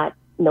 I'm not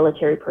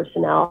military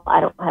personnel. I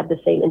don't have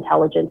the same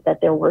intelligence that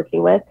they're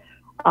working with.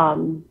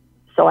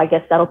 So I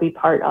guess that'll be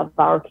part of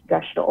our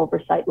congressional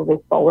oversight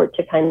moving forward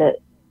to kind of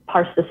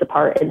parse this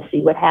apart and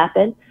see what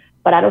happened.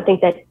 But I don't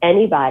think that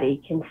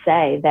anybody can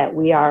say that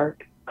we are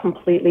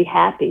completely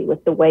happy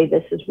with the way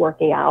this is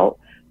working out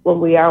when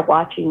we are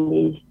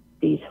watching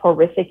these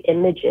horrific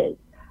images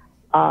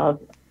of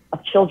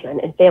children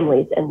and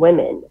families and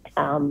women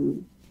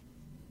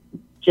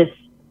just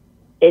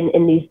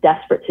in these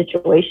desperate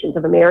situations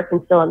of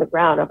Americans still on the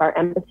ground, of our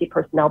embassy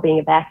personnel being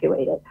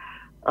evacuated.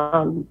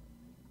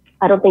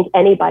 I don't think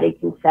anybody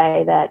can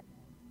say that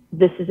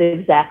this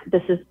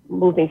is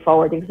moving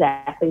forward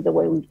exactly the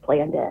way we've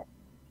planned it.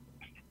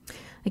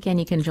 Again,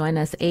 you can join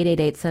us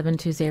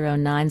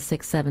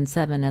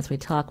 888-720-9677 as we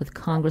talk with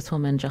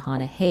Congresswoman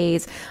Jahana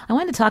Hayes. I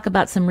wanted to talk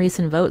about some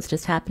recent votes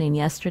just happening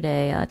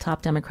yesterday.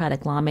 Top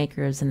Democratic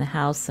lawmakers in the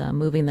House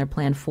moving their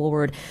plan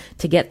forward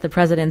to get the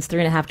president's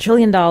 $3.5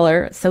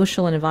 trillion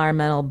social and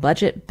environmental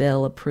budget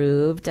bill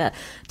approved.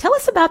 Tell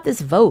us about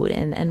this vote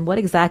and what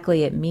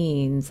exactly it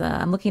means.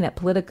 I'm looking at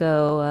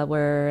Politico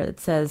where it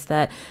says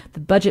that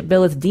the budget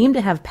bill is deemed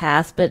to have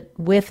passed, but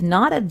with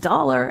not a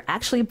dollar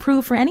actually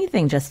approved for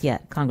anything just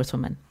yet,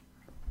 Congresswoman.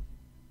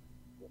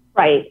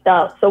 Right.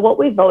 So what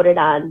we voted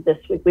on this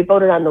week, we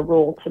voted on the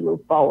rule to move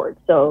forward.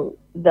 So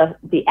the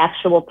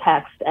actual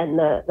text and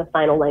the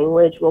final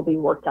language will be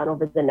worked on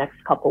over the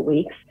next couple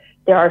weeks.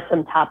 There are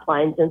some top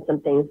lines and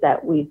some things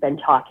that we've been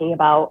talking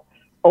about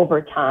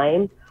over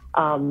time.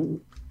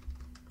 And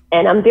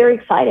I'm very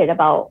excited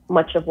about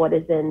much of what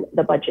is in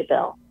the budget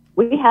bill.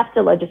 We have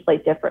to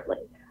legislate differently.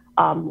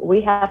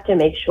 We have to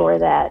make sure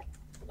that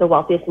the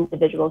wealthiest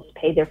individuals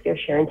pay their fair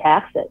share in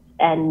taxes.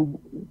 And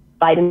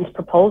Biden's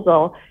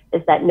proposal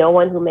is that no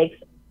one who makes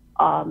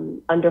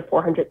under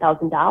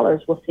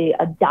 $400,000 will see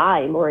a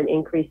dime or an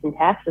increase in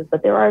taxes.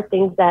 But there are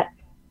things that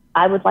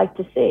I would like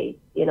to see.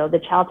 You know, the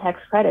child tax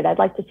credit, I'd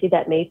like to see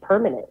that made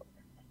permanent.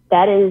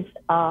 That is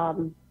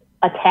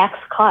a tax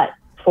cut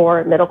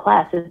for middle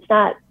class. It's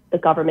not the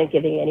government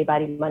giving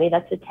anybody money.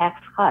 That's a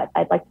tax cut.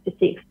 I'd like to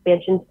see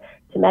expansions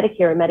to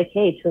Medicare and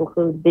Medicaid to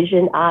include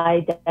vision,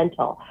 eye,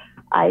 dental.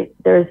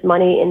 There's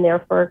money in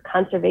there for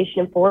conservation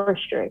and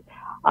forestry.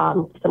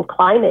 Some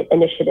climate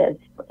initiatives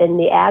in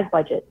the ag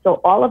budget. So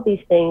all of these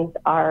things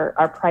are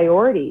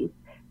priorities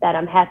that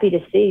I'm happy to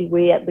see.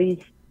 We at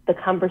least, the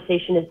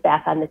conversation is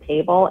back on the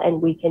table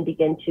and we can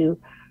begin to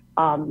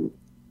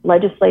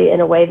legislate in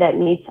a way that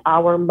meets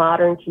our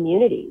modern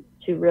communities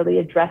to really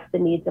address the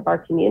needs of our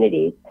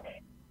communities.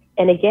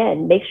 And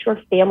again, make sure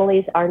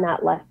families are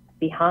not left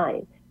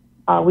behind.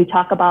 We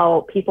talk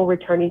about people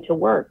returning to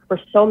work. For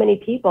so many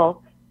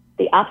people,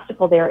 the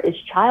obstacle there is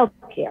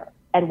childcare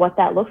and what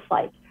that looks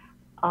like.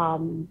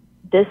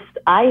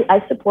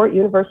 I support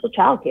universal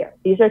child care.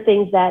 These are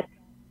things that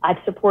I've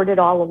supported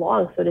all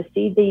along. So to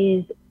see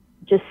these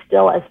just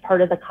still as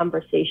part of the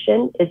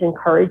conversation is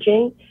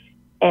encouraging.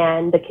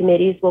 And the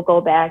committees will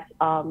go back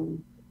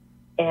and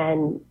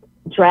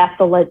draft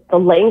the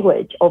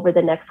language over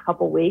the next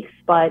couple weeks.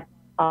 But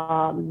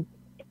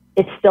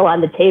it's still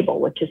on the table,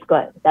 which is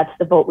good. That's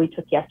the vote we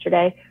took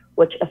yesterday,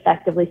 which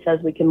effectively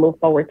says we can move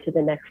forward to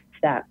the next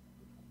step.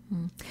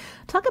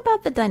 Talk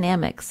about the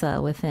dynamics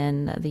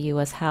within the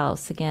U.S.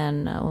 House.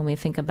 Again, when we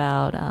think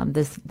about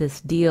this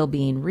deal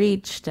being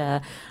reached,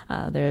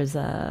 there's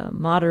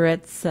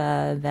moderates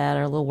that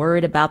are a little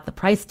worried about the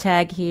price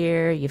tag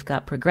here. You've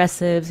got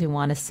progressives who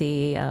want to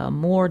see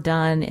more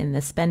done in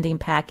the spending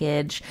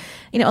package.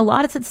 You know, a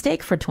lot is at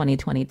stake for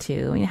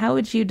 2022. I mean, how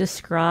would you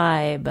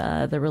describe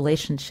the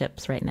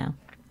relationships right now?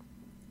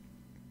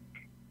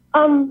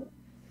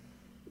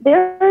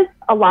 There's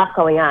a lot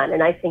going on,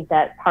 and I think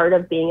that part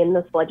of being in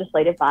this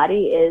legislative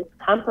body is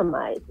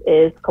compromise,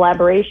 is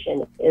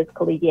collaboration, is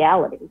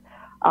collegiality.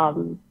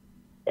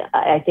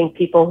 I think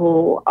people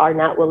who are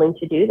not willing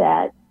to do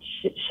that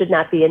should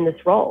not be in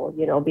this role,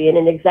 you know, be in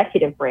an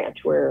executive branch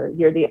where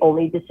you're the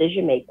only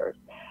decision makers.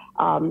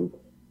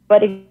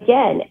 But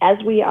again, as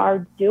we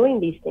are doing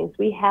these things,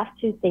 we have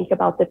to think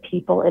about the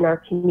people in our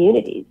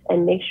communities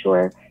and make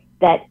sure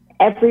that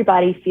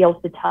everybody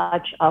feels the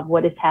touch of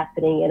what is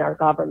happening in our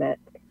government.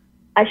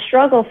 I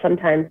struggle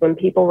sometimes when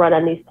people run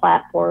on these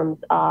platforms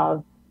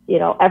of, you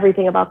know,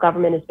 everything about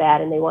government is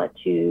bad and they want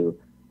to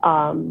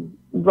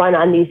run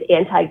on these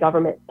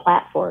anti-government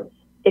platforms.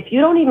 If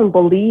you don't even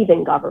believe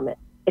in government,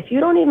 if you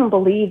don't even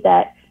believe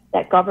that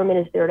government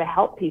is there to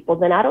help people,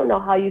 then I don't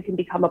know how you can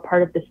become a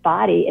part of this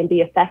body and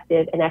be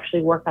effective and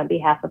actually work on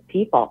behalf of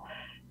people.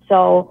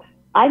 So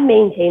I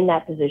maintain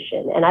that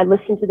position and I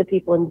listen to the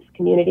people in this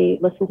community,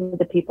 listen to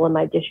the people in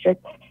my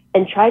district,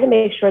 and try to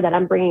make sure that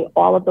I'm bringing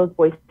all of those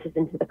voices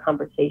into the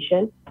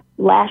conversation.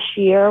 Last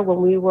year,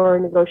 when we were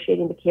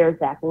negotiating the CARES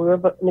Act, when we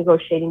were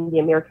negotiating the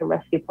American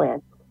Rescue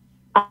Plan,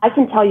 I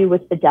can tell you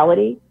with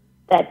fidelity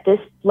that this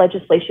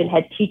legislation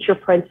had teacher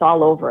prints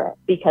all over it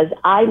because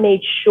I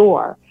made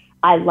sure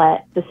I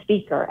let the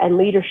speaker and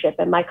leadership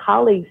and my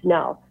colleagues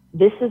know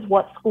this is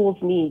what schools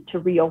need to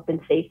reopen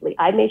safely.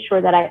 I made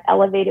sure that I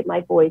elevated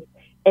my voice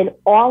in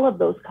all of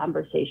those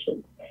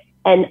conversations.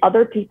 And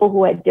other people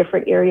who had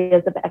different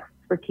areas of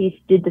expertise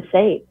did the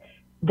same.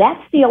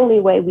 That's the only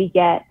way we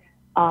get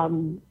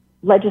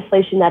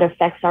legislation that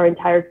affects our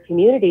entire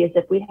community is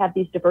if we have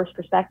these diverse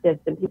perspectives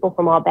and people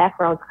from all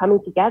backgrounds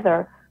coming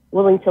together,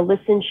 willing to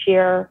listen,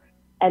 share,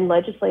 and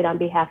legislate on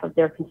behalf of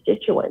their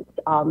constituents.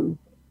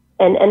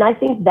 And I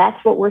think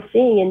that's what we're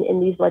seeing in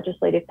these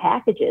legislative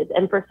packages.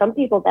 And for some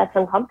people, that's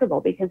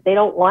uncomfortable because they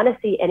don't want to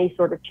see any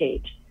sort of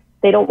change.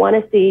 They don't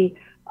want to see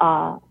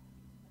our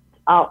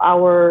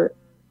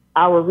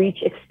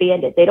reach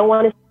expanded. They don't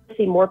want to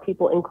see more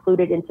people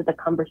included into the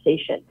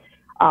conversation.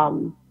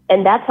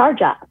 And that's our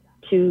job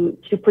to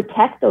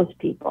protect those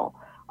people.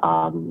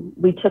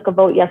 We took a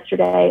vote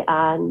yesterday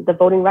on the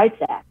Voting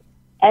Rights Act.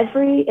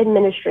 Every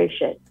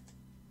administration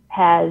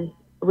has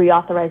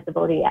reauthorized the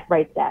Voting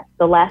Rights Act.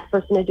 The last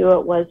person to do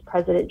it was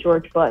President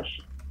George Bush.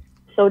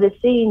 So to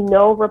see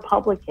no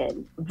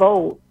Republican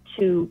vote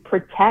to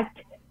protect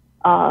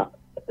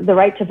the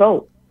right to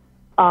vote,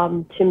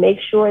 to make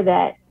sure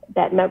that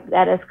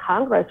as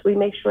Congress, we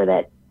make sure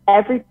that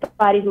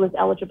everybody who is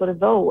eligible to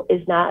vote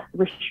is not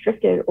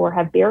restricted or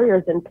have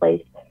barriers in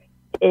place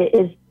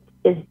is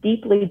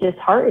deeply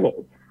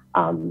disheartening.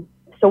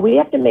 So we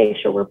have to make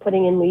sure we're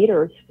putting in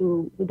leaders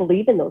who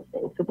believe in those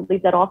things, who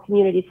believe that all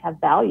communities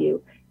have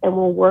value and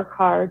will work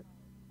hard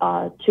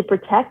to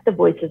protect the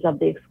voices of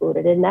the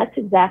excluded. And that's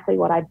exactly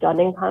what I've done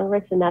in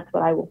Congress, and that's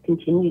what I will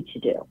continue to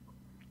do.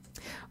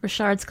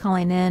 Richard's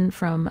calling in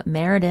from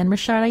Meriden.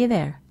 Richard, are you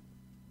there?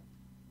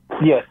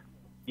 Yes.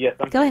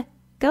 Go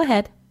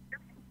ahead.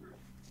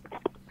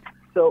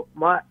 So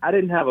I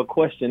didn't have a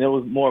question. It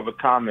was more of a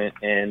comment,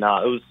 and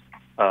it was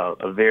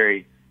a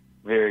very,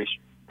 very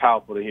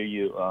powerful to hear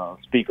you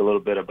speak a little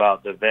bit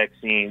about the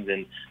vaccines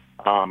and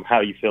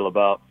how you feel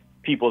about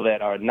people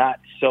that are not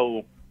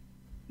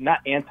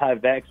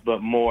anti-vax,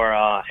 but more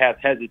have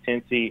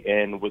hesitancy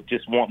and would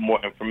just want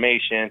more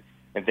information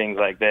and things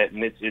like that.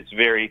 And it's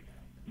very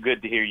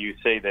good to hear you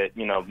say that,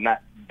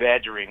 not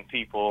badgering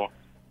people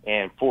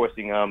and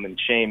forcing them and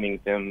shaming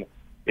them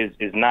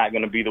is not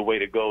going to be the way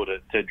to go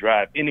to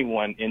drive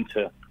anyone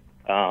into,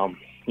 a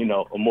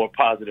more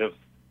positive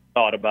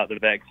thought about the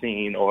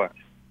vaccine or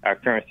our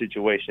current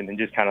situation. And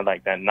just kind of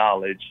like that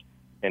knowledge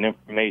and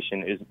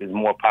information is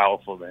more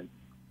powerful than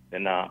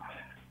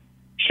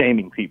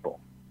shaming people.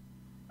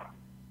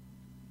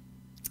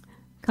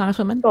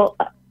 Congresswoman? Well,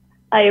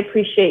 I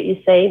appreciate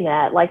you saying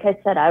that. Like I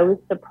said, I was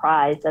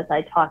surprised as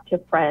I talked to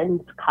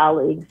friends,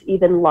 colleagues,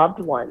 even loved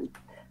ones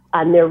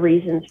on their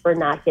reasons for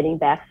not getting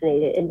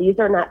vaccinated. And these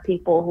are not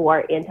people who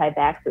are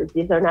anti-vaxxers.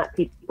 These are not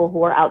people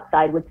who are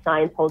outside with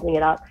signs holding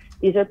it up.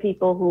 These are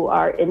people who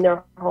are in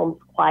their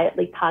homes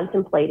quietly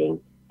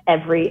contemplating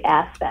every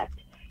aspect.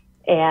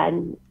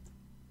 And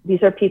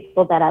these are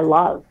people that I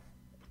love.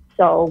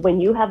 So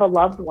when you have a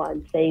loved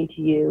one saying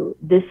to you,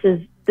 this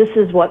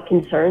is what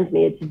concerns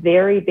me, it's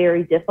very,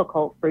 very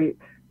difficult for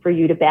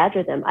you to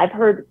badger them. I've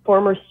heard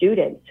former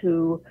students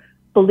who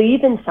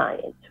believe in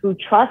science, who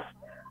trust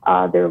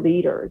their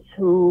leaders,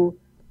 who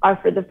are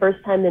for the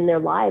first time in their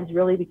lives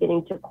really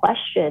beginning to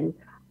question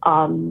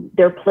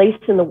their place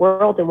in the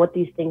world and what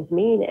these things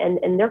mean.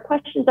 And their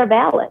questions are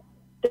valid.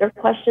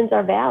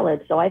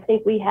 So I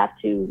think we have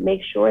to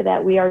make sure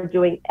that we are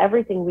doing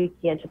everything we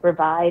can to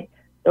provide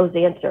those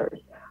answers.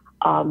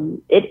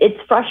 It's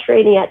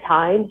frustrating at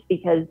times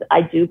because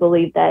I do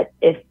believe that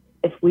if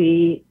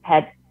we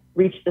had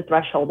reached the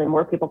threshold and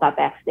more people got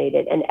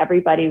vaccinated and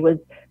everybody was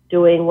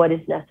doing what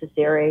is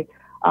necessary,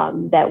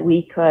 that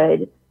we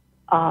could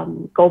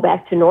go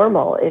back to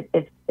normal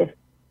if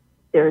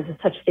there is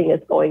such thing as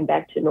going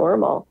back to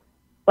normal.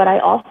 But I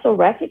also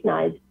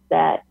recognize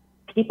that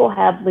people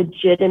have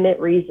legitimate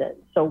reasons.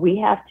 So we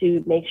have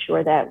to make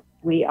sure that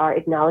we are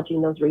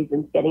acknowledging those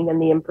reasons, getting them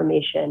the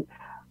information,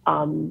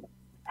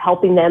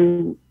 helping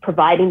them,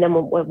 providing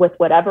them with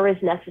whatever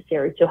is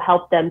necessary to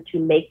help them to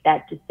make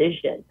that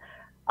decision.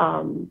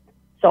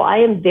 So I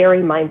am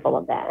very mindful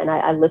of that. And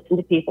I listen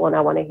to people and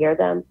I want to hear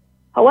them.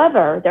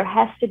 However, there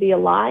has to be a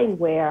line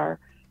where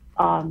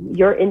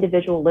your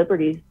individual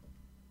liberties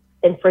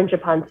infringe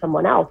upon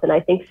someone else. And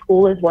I think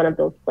school is one of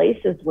those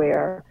places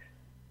where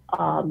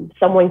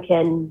someone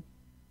can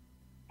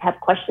have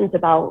questions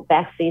about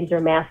vaccines or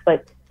masks,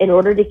 but in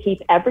order to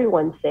keep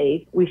everyone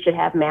safe, we should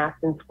have masks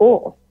in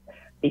schools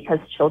because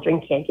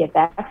children can't get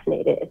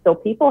vaccinated. So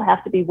people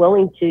have to be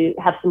willing to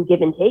have some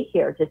give and take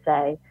here to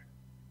say,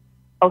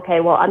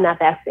 okay, well, I'm not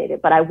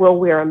vaccinated, but I will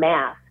wear a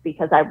mask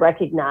because I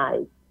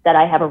recognize that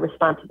I have a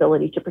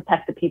responsibility to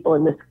protect the people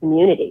in this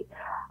community.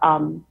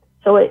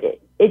 So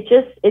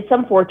it's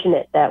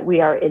unfortunate that we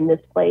are in this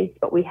place,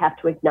 but we have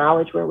to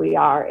acknowledge where we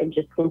are and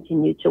just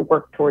continue to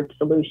work towards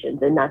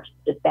solutions and not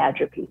just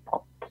badger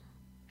people.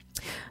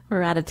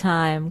 We're out of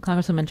time.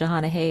 Congresswoman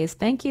Jahana Hayes,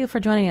 thank you for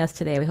joining us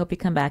today. We hope you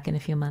come back in a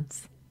few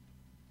months.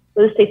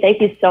 Lucy, thank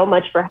you so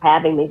much for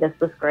having me. This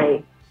was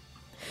great.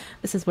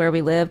 This is Where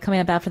We Live. Coming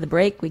up after the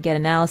break, we get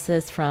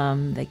analysis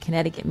from the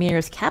Connecticut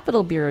Mirror's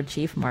Capitol Bureau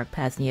Chief, Mark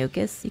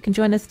Pasniokis. You can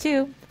join us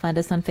too. Find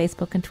us on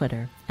Facebook and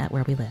Twitter at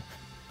Where We Live.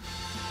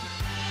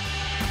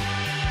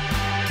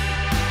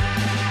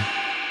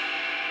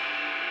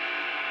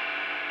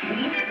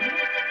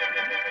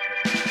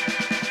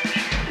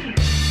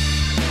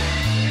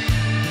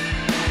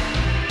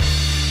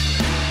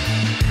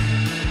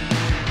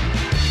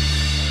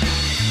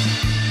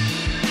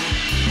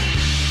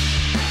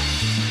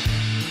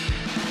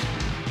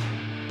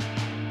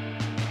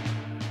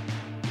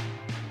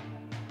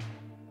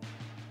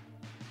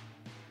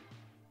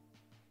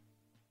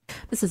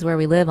 This is Where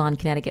We Live on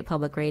Connecticut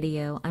Public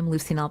Radio. I'm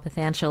Lucy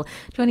Nalpathanchel.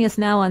 Joining us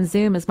now on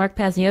Zoom is Mark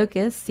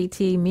Pasniokis,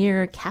 CT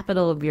Mirror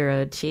Capitol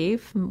Bureau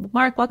Chief.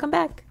 Mark, welcome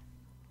back.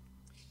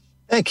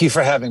 Thank you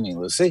for having me,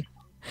 Lucy.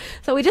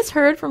 So we just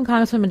heard from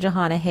Congresswoman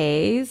Jahana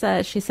Hayes.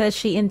 She says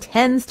she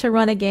intends to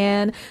run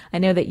again. I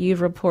know that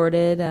you've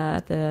reported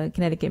at the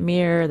Connecticut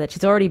Mirror that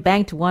she's already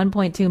banked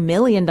 $1.2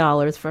 million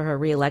for her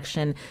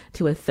reelection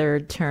to a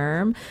third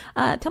term.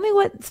 Tell me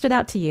what stood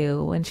out to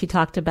you when she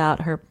talked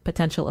about her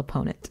potential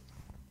opponent.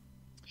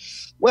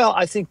 Well,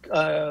 I think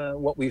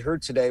what we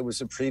heard today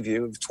was a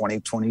preview of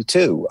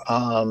 2022.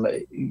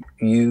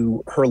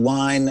 Her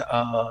line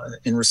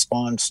in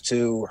response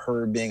to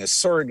her being a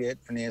surrogate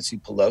for Nancy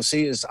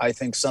Pelosi is, I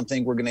think,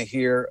 something we're going to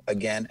hear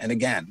again and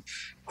again.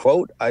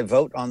 Quote, "I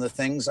vote on the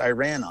things I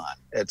ran on."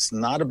 It's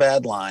not a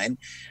bad line.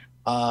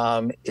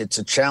 It's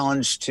a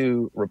challenge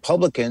to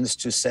Republicans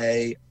to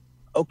say,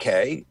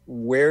 okay,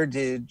 where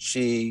did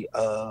she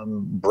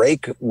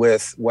break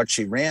with what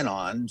she ran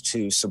on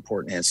to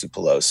support Nancy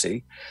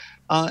Pelosi?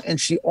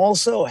 And she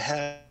also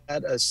had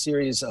a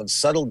series of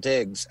subtle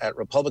digs at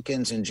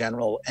Republicans in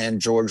general and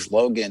George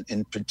Logan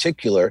in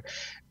particular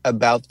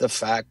about the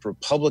fact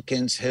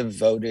Republicans have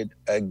voted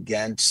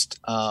against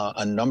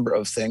a number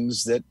of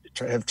things that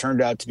have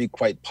turned out to be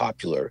quite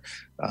popular,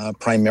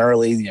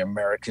 primarily the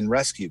American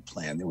Rescue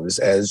Plan. There was,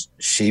 as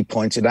she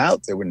pointed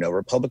out, there were no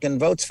Republican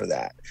votes for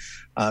that.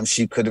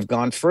 She could have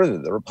gone further.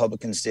 The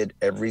Republicans did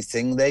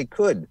everything they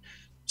could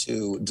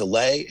to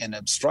delay and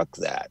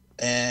obstruct that.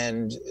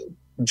 And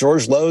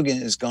George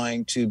Logan is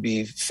going to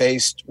be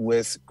faced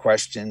with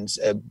questions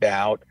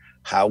about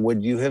how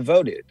would you have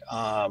voted?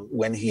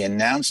 When he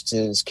announced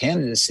his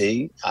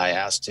candidacy, I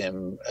asked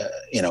him,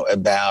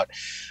 about,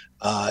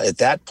 at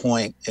that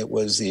point, it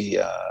was the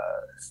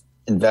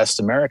Invest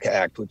America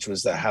Act, which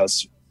was the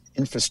House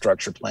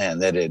infrastructure plan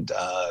that had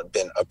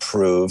been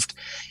approved.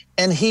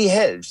 And he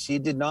hedged. He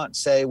did not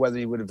say whether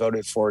he would have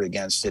voted for it or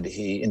against it.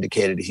 He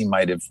indicated he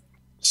might have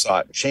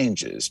sought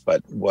changes,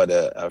 but what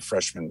a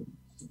freshman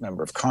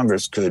member of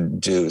Congress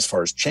could do as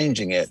far as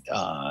changing it,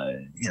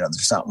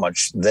 there's not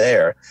much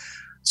there.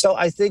 So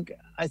I think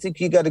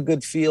you got a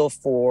good feel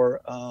for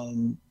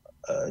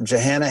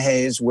Jahana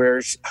Hayes,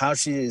 how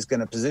she is going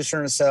to position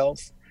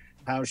herself,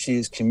 how she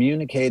is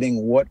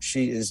communicating what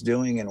she is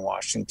doing in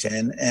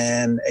Washington,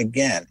 and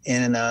again,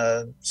 in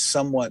a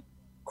somewhat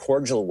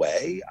cordial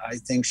way. I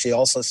think she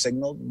also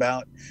signaled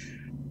about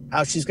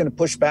how she's going to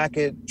push back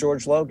at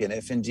George Logan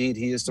if indeed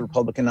he is the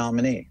Republican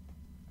nominee.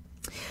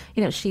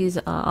 She's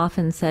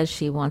often says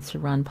she wants to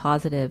run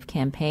positive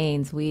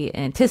campaigns. We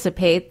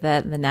anticipate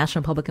that the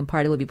National Republican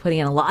Party will be putting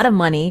in a lot of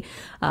money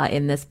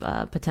in this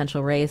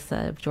potential race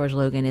if George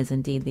Logan is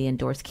indeed the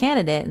endorsed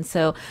candidate. And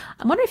so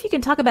I wonder if you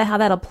can talk about how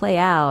that'll play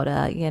out.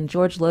 Again,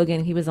 George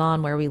Logan, he was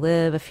on Where We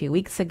Live a few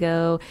weeks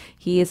ago.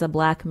 He is a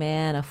black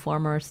man, a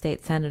former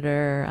state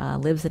senator,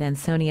 lives at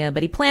Ansonia,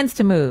 but he plans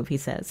to move, he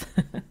says.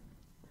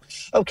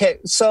 Okay,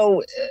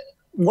 so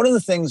one of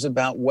the things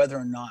about whether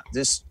or not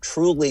this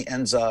truly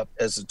ends up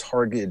as a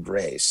targeted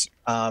race,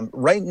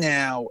 right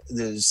now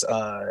there's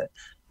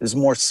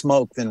more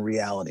smoke than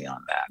reality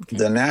on that. Okay.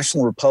 The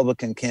National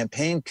Republican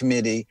Campaign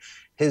Committee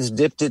has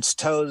dipped its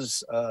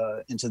toes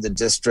into the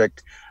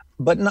district,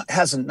 but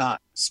hasn't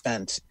not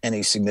spent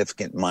any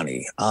significant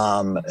money.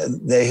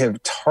 They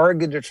have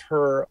targeted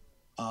her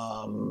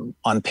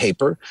on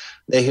paper.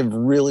 They have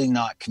really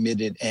not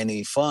committed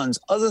any funds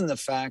other than the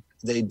fact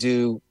they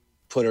do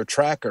put a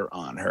tracker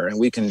on her. And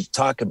we can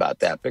talk about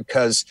that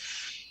because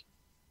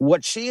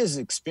what she has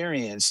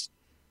experienced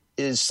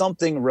is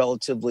something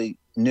relatively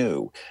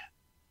new.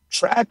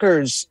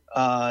 Trackers,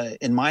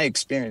 in my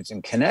experience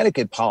in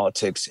Connecticut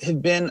politics,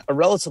 have been a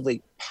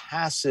relatively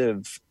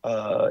passive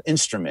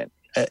instrument.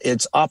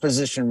 It's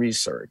opposition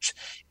research.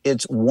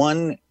 It's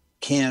one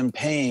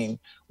campaign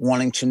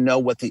wanting to know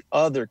what the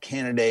other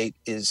candidate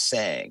is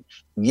saying.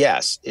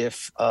 Yes,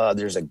 if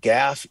there's a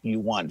gaffe, you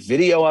want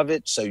video of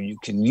it so you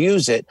can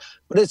use it,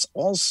 but it's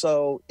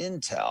also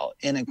intel.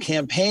 In a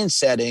campaign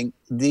setting,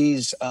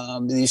 these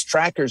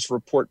trackers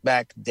report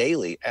back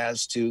daily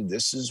as to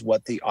this is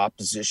what the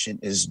opposition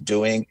is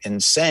doing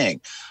and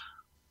saying.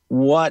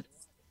 What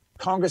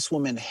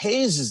Congresswoman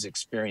Hayes is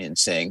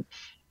experiencing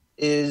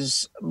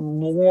is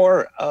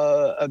more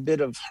a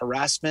bit of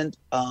harassment.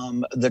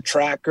 The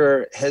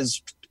tracker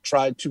has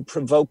tried to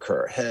provoke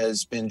her,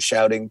 has been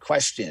shouting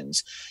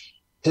questions.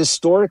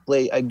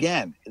 Historically,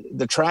 again,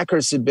 the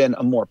trackers have been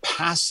a more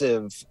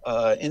passive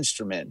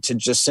instrument to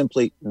just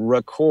simply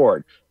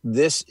record.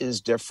 This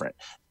is different.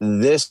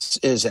 This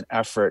is an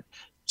effort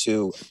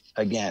to,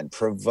 again,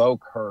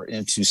 provoke her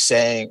into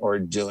saying or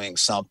doing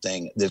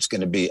something that's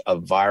going to be a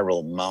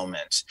viral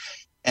moment.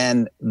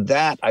 And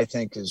that, I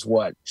think, is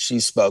what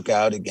she spoke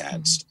out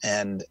against.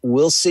 And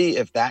we'll see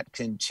if that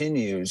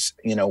continues,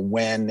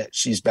 when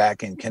she's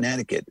back in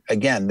Connecticut.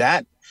 Again,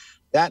 that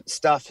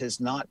stuff has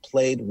not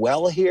played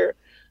well here,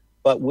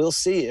 but we'll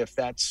see if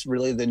that's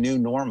really the new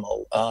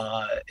normal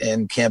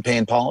in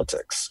campaign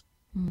politics.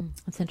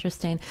 That's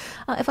interesting.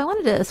 If I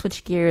wanted to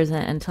switch gears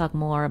and talk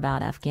more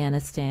about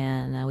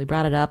Afghanistan, we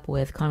brought it up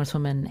with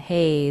Congresswoman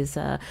Hayes,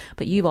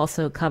 but you've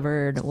also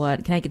covered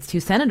what Connecticut's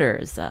two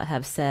senators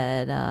have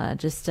said,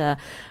 just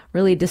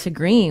really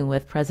disagreeing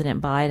with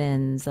President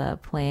Biden's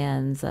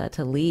plans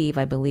to leave,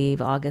 I believe,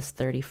 August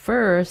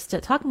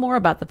 31st. Talk more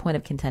about the point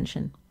of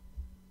contention.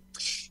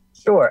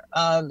 Sure.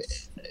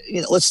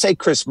 Let's take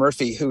Chris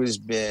Murphy, who has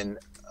been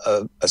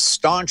a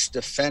staunch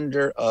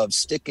defender of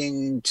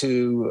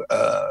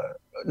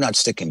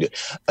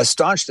a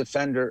staunch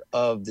defender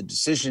of the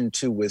decision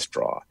to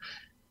withdraw.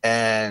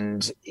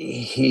 And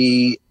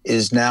he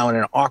is now in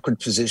an awkward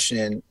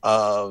position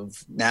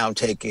of now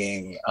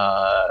taking,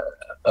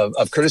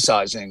 of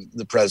criticizing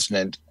the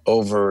president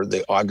over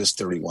the August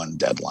 31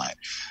 deadline.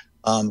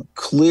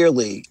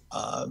 Clearly,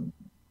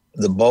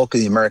 the bulk of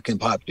the American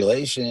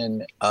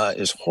population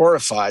is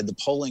horrified. The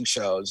polling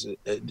shows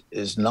it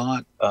is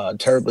not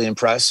terribly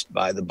impressed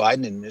by the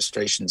Biden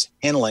administration's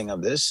handling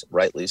of this,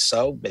 rightly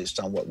so, based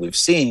on what we've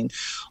seen.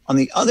 On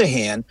the other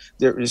hand,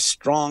 there is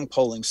strong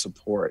polling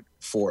support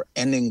for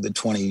ending the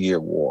 20-year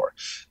war.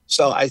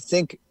 So I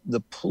think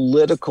the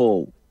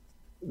political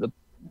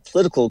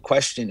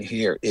question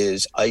here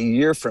is, a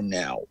year from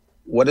now,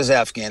 what is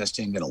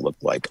Afghanistan going to look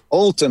like?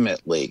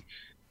 Ultimately,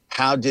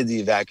 how did the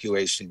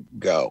evacuation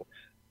go?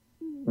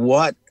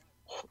 What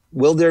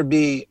will there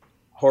be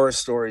horror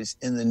stories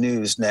in the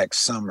news next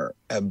summer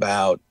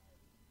about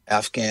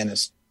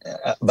Afghanistan,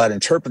 about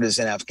interpreters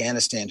in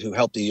Afghanistan who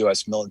helped the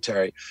U.S.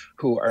 military,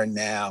 who are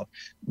now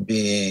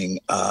being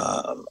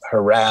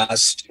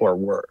harassed or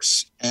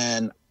worse?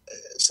 And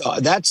so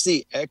that's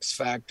the X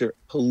factor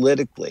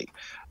politically.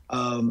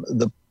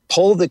 The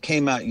poll that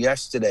came out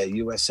yesterday,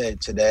 USA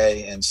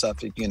Today and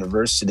Suffolk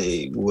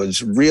University,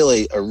 was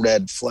really a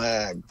red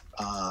flag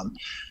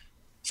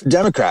for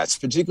Democrats,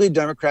 particularly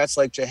Democrats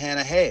like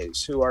Jahana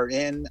Hayes, who are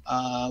in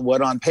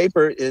what on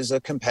paper is a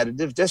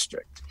competitive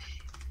district.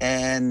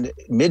 And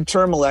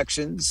midterm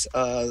elections,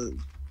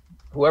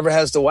 whoever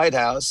has the White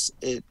House,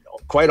 it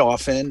quite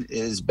often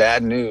is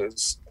bad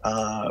news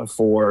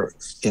for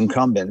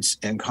incumbents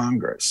in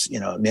Congress.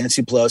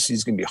 Nancy Pelosi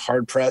is going to be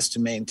hard pressed to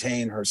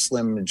maintain her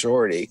slim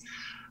majority.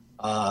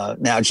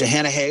 Now,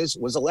 Jahana Hayes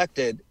was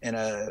elected in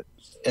a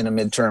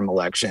midterm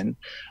election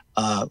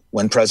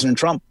when President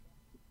Trump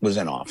was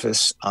in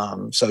office.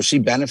 So she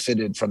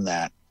benefited from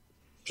that,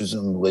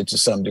 presumably to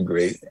some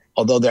degree,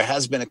 although there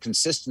has been a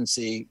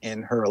consistency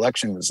in her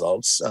election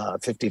results,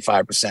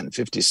 55% and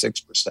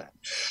 56%.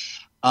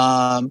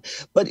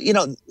 But,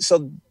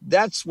 so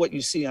that's what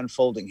you see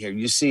unfolding here.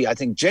 You see, I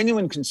think,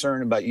 genuine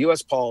concern about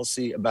U.S.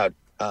 policy, about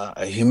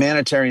a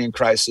humanitarian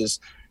crisis,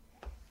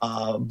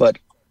 but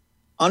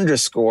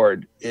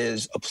underscored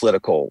is a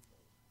political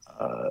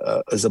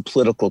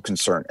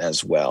concern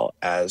as well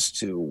as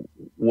to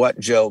what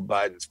Joe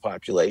Biden's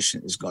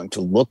population is going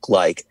to look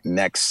like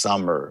next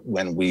summer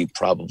when we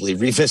probably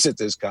revisit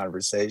this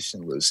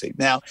conversation, Lucy.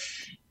 Now,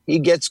 he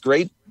gets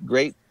great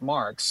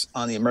marks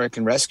on the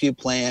American Rescue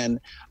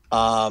Plan.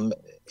 And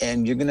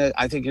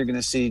I think you're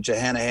gonna see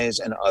Jahana Hayes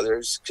and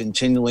others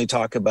continually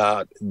talk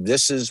about,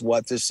 this is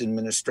what this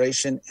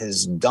administration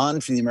has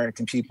done for the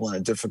American people in a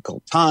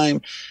difficult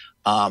time.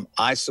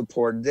 I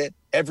supported it.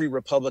 Every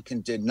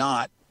Republican did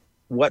not.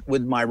 What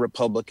would my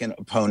Republican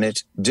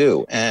opponent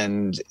do?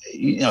 And,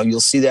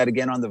 you'll see that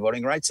again on the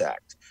Voting Rights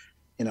Act.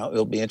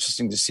 It'll be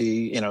interesting to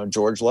see,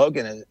 George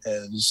Logan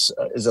is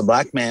a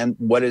black man.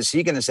 What is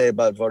he going to say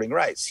about voting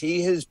rights?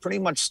 He has pretty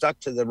much stuck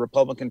to the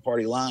Republican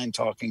Party line,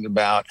 talking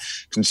about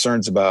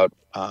concerns about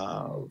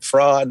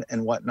fraud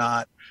and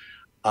whatnot.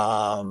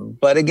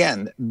 But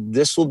again,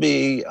 this will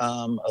be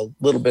a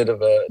little bit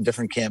of a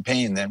different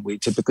campaign than we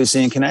typically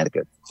see in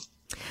Connecticut.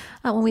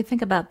 When we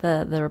think about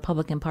the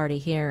Republican Party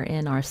here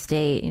in our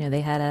state,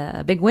 they had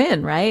a big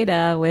win,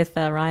 right? With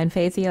Ryan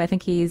Fazio. I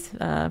think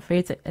I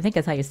think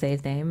that's how you say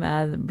his name.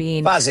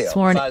 Being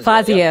sworn,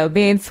 Fazio,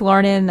 being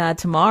sworn in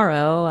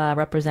tomorrow,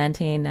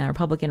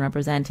 Republican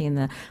representing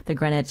the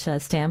Greenwich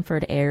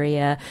Stamford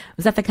area.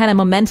 Was that the kind of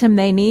momentum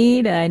they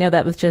need? I know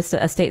that was just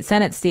a state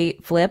Senate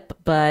seat flip,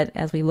 but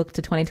as we look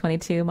to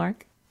 2022,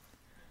 Mark?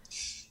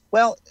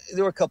 Well,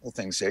 there were a couple of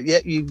things there. Yeah,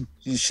 you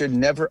should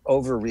never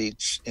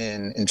overreach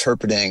in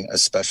interpreting a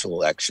special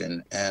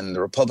election. And the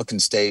Republican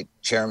state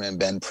chairman,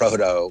 Ben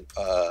Proto,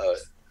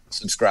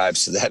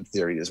 subscribes to that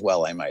theory as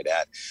well, I might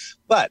add.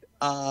 But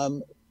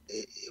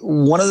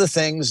one of the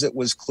things that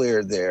was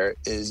clear there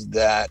is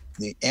that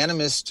the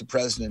animus to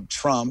President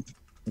Trump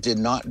did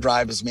not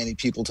drive as many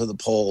people to the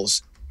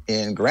polls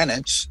in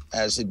Greenwich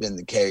as had been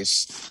the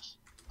case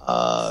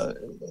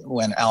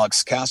when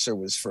Alex Kasser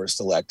was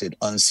first elected,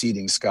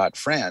 unseating Scott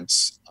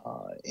France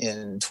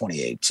in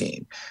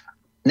 2018.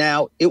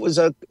 Now, it was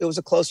a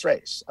close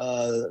race.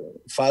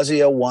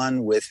 Fazio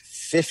won with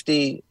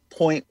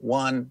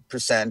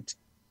 50.1%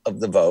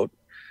 of the vote.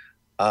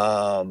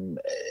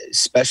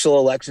 Special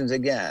elections,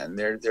 again,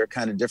 they're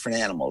kind of different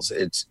animals.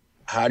 It's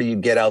how do you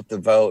get out the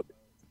vote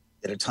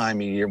at a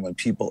time of year when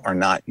people are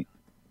not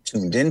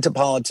tuned into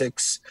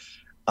politics?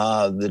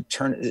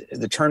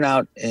 The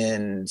turnout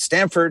in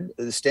Stanford,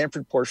 the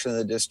Stanford portion of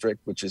the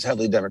district, which is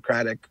heavily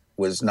Democratic,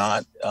 was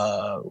not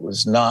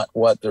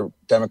what the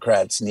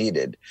Democrats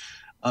needed.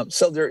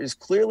 So there is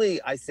clearly,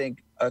 I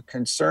think, a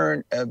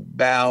concern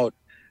about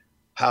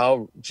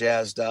how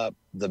jazzed up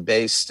the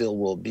base still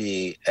will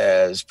be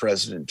as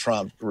President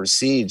Trump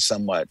recedes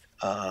somewhat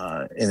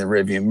in the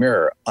rearview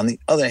mirror. On the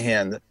other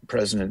hand,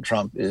 President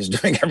Trump is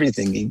doing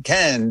everything he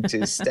can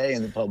to stay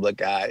in the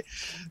public eye.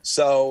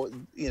 So,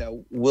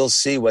 we'll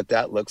see what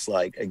that looks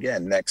like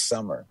again next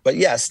summer. But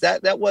yes,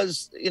 that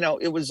was,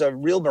 it was a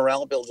real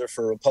morale builder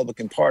for a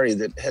Republican Party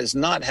that has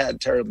not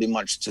had terribly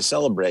much to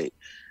celebrate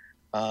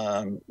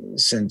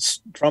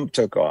since Trump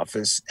took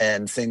office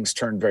and things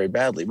turned very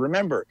badly.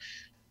 Remember,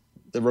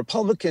 the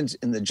Republicans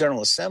in the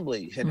General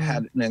Assembly had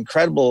had an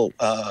incredible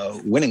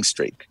winning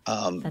streak.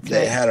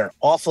 They had an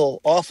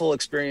awful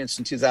experience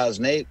in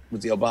 2008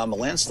 with the Obama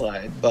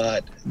landslide,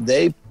 but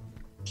they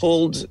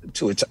pulled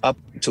up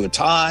to a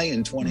tie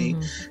in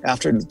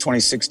after the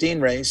 2016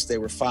 race. They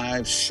were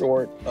 5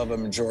 short of a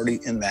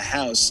majority in the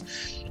House.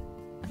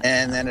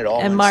 And then it all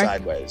went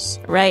sideways.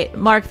 Right.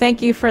 Mark,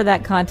 thank you for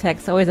that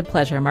context. Always a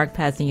pleasure. Mark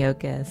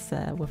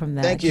Pazniokas, we're from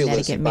the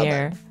Connecticut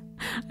Mirror.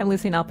 I'm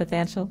Lucy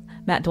Nalpathanchel.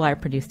 Matt Dwyer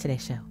produced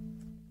today's show.